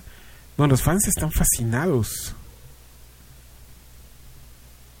ahorita, no, los fans están fascinados.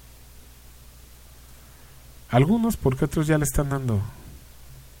 Algunos, porque otros ya le están dando.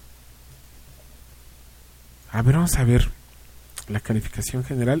 A ver, vamos a ver la calificación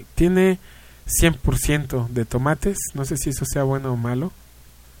general. Tiene 100% de tomates. No sé si eso sea bueno o malo.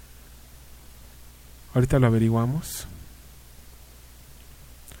 Ahorita lo averiguamos.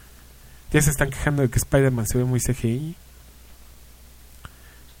 Ya se están quejando de que Spider-Man se ve muy CGI.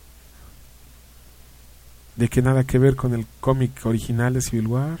 De que nada que ver con el cómic original de Civil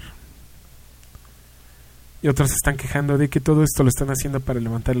War. Y otros se están quejando de que todo esto lo están haciendo para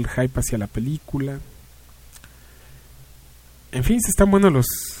levantar el hype hacia la película. En fin, se están buenos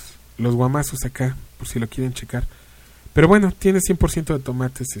los guamazos acá, por si lo quieren checar. Pero bueno, tiene 100% de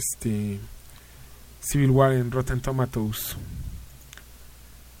tomates Civil War en Rotten Tomatoes.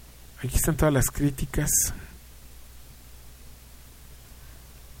 Aquí están todas las críticas.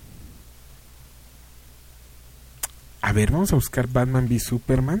 A ver, vamos a buscar Batman v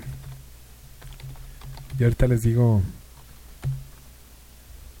Superman. Y ahorita les digo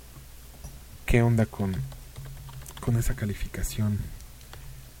qué onda con esa calificación.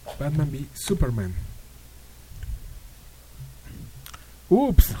 Batman v Superman.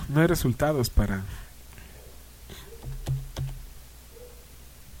 Ups, no hay resultados para...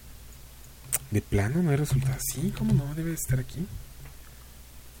 ¿De plano no hay resultados? Sí, ¿cómo no? Debe estar aquí.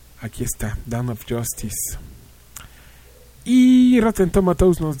 Aquí está, Dawn of Justice. Y Rotten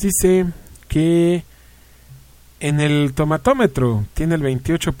Tomatoes nos dice que en el tomatómetro tiene el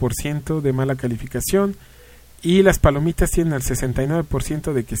 28% de mala calificación y las palomitas tienen el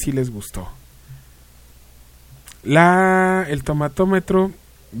 69% de que sí les gustó. El tomatómetro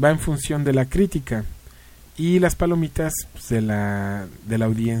va en función de la crítica y las palomitas pues, de la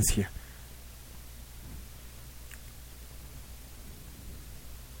audiencia.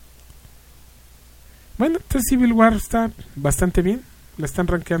 Bueno, entonces Civil War está bastante bien, la están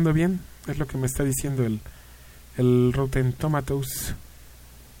rankeando bien, es lo que me está diciendo el Rotten Tomatoes.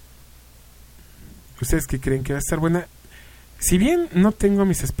 ¿Ustedes qué creen que va a estar buena? Si bien no tengo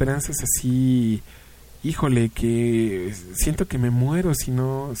mis esperanzas así, híjole, que siento que me muero si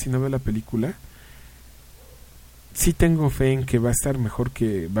no veo la película, sí tengo fe en que va a estar mejor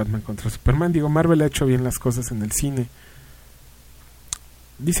que Batman contra Superman. Digo, Marvel ha hecho bien las cosas en el cine.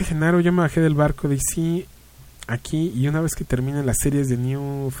 Dice Genaro, yo me bajé del barco de DC aquí y una vez que terminen las series de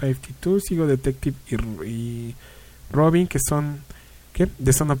New 52 sigo Detective y Robin, que son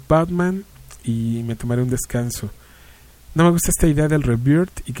The Son of Batman, y me tomaré un descanso. No me gusta esta idea del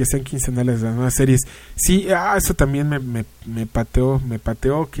Rebirth y que sean quincenales las nuevas series. Sí, eso también me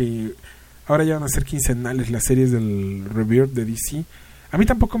pateó que ahora ya van a ser quincenales las series del Rebirth de DC. A mí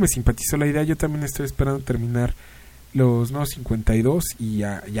tampoco me simpatizó la idea, yo también estoy esperando terminar los nuevos 52 y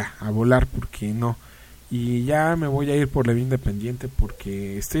ya a volar, porque no. Y ya me voy a ir por la vía independiente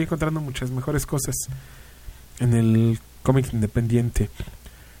porque estoy encontrando muchas mejores cosas en el cómic independiente.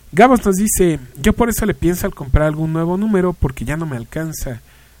 Gabos nos dice, yo por eso le pienso al comprar algún nuevo número porque ya no me alcanza.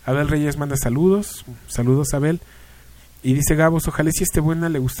 Abel Reyes manda saludos Abel. Y dice Gabos, ojalá si esté buena,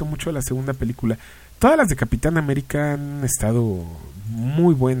 le gustó mucho la segunda película. Todas las de Capitán América han estado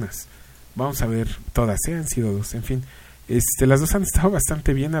muy buenas. Vamos a ver todas, han sido 2, en fin. Las dos han estado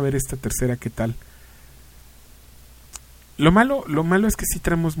bastante bien, a ver esta tercera qué tal. Lo malo es que sí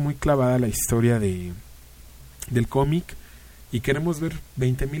traemos muy clavada la historia del cómic y queremos ver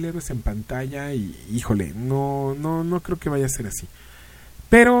 20,000 héroes en pantalla y híjole, no creo que vaya a ser así.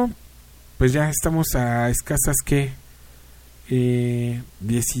 Pero pues ya estamos a escasas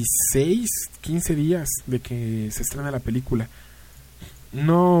 16, 15 días de que se estrena la película.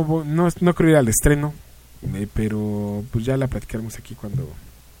 No creo ir al estreno, pero pues ya la platicaremos aquí cuando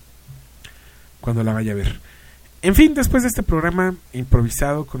la vaya a ver. En fin, después de este programa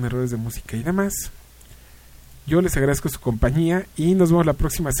improvisado con errores de música y demás, yo les agradezco su compañía y nos vemos la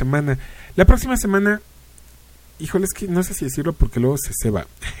próxima semana. La próxima semana, híjole, es que no sé si decirlo porque luego se va.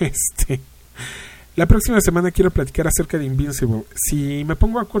 La próxima semana quiero platicar acerca de Invincible. Si me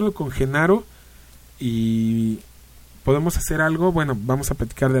pongo de acuerdo con Genaro y podemos hacer algo, bueno, vamos a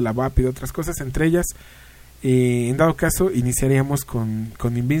platicar de la VAP y de otras cosas, entre ellas, en dado caso, iniciaríamos con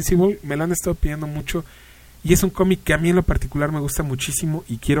Invincible. Me lo han estado pidiendo mucho y es un cómic que a mí en lo particular me gusta muchísimo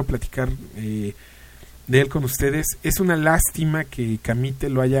y quiero platicar de él con ustedes. Es una lástima que Camite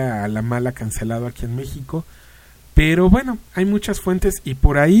lo haya a la mala cancelado aquí en México, pero bueno, hay muchas fuentes y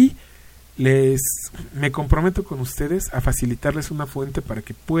por ahí me comprometo con ustedes a facilitarles una fuente para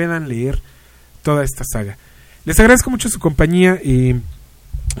que puedan leer toda esta saga. Les agradezco mucho su compañía y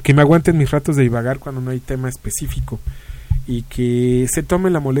que me aguanten mis ratos de divagar cuando no hay tema específico y que se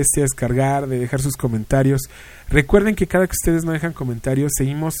tomen la molestia de descargar, de dejar sus comentarios. Recuerden que cada que ustedes no dejan comentarios,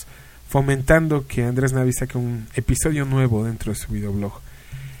 seguimos fomentando que Andrés Navi saque un episodio nuevo dentro de su videoblog.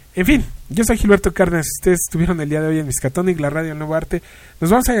 En fin, yo soy Gilberto Cárdenas. Ustedes estuvieron el día de hoy en Miskatonic, la radio del Nuevo Arte. Nos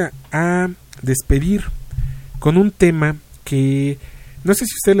vamos a despedir con un tema que no sé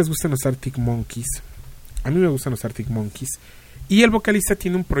si a ustedes les gustan los Arctic Monkeys. A mí me gustan los Arctic Monkeys. Y el vocalista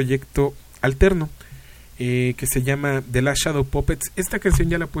tiene un proyecto alterno que se llama The Last Shadow Puppets. Esta canción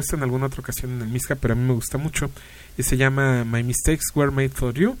ya la he puesto en alguna otra ocasión en el Miska, pero a mí me gusta mucho. Y se llama My Mistakes Were Made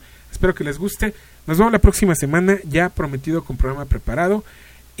For You. Espero que les guste. Nos vemos la próxima semana, ya prometido con programa preparado.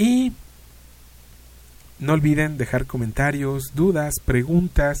 Y no olviden dejar comentarios, dudas,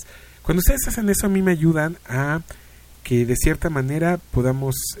 preguntas. Cuando ustedes hacen eso, a mí me ayudan a que de cierta manera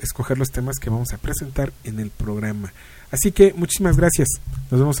podamos escoger los temas que vamos a presentar en el programa. Así que muchísimas gracias.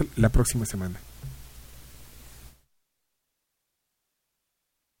 Nos vemos la próxima semana.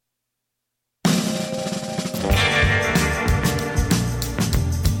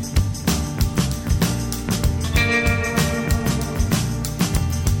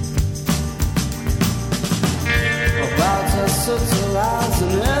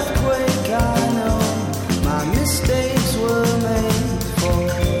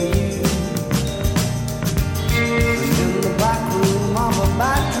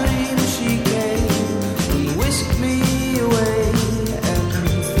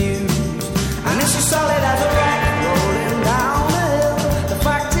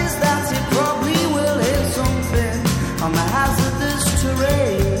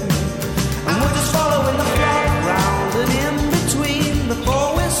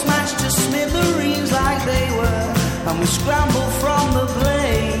 We scramble from the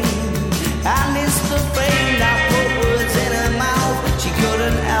blame, and it's the fame that put words in her mouth. She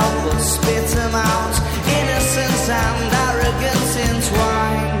couldn't help but spit them out. Innocence and arrogance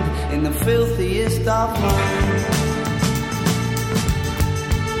entwined in the filthiest of minds.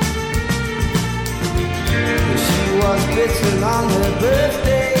 She was bitten on her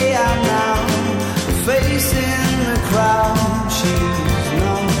birthday, and now facing the crowd she's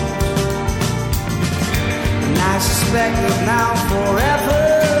known. I suspect that now forever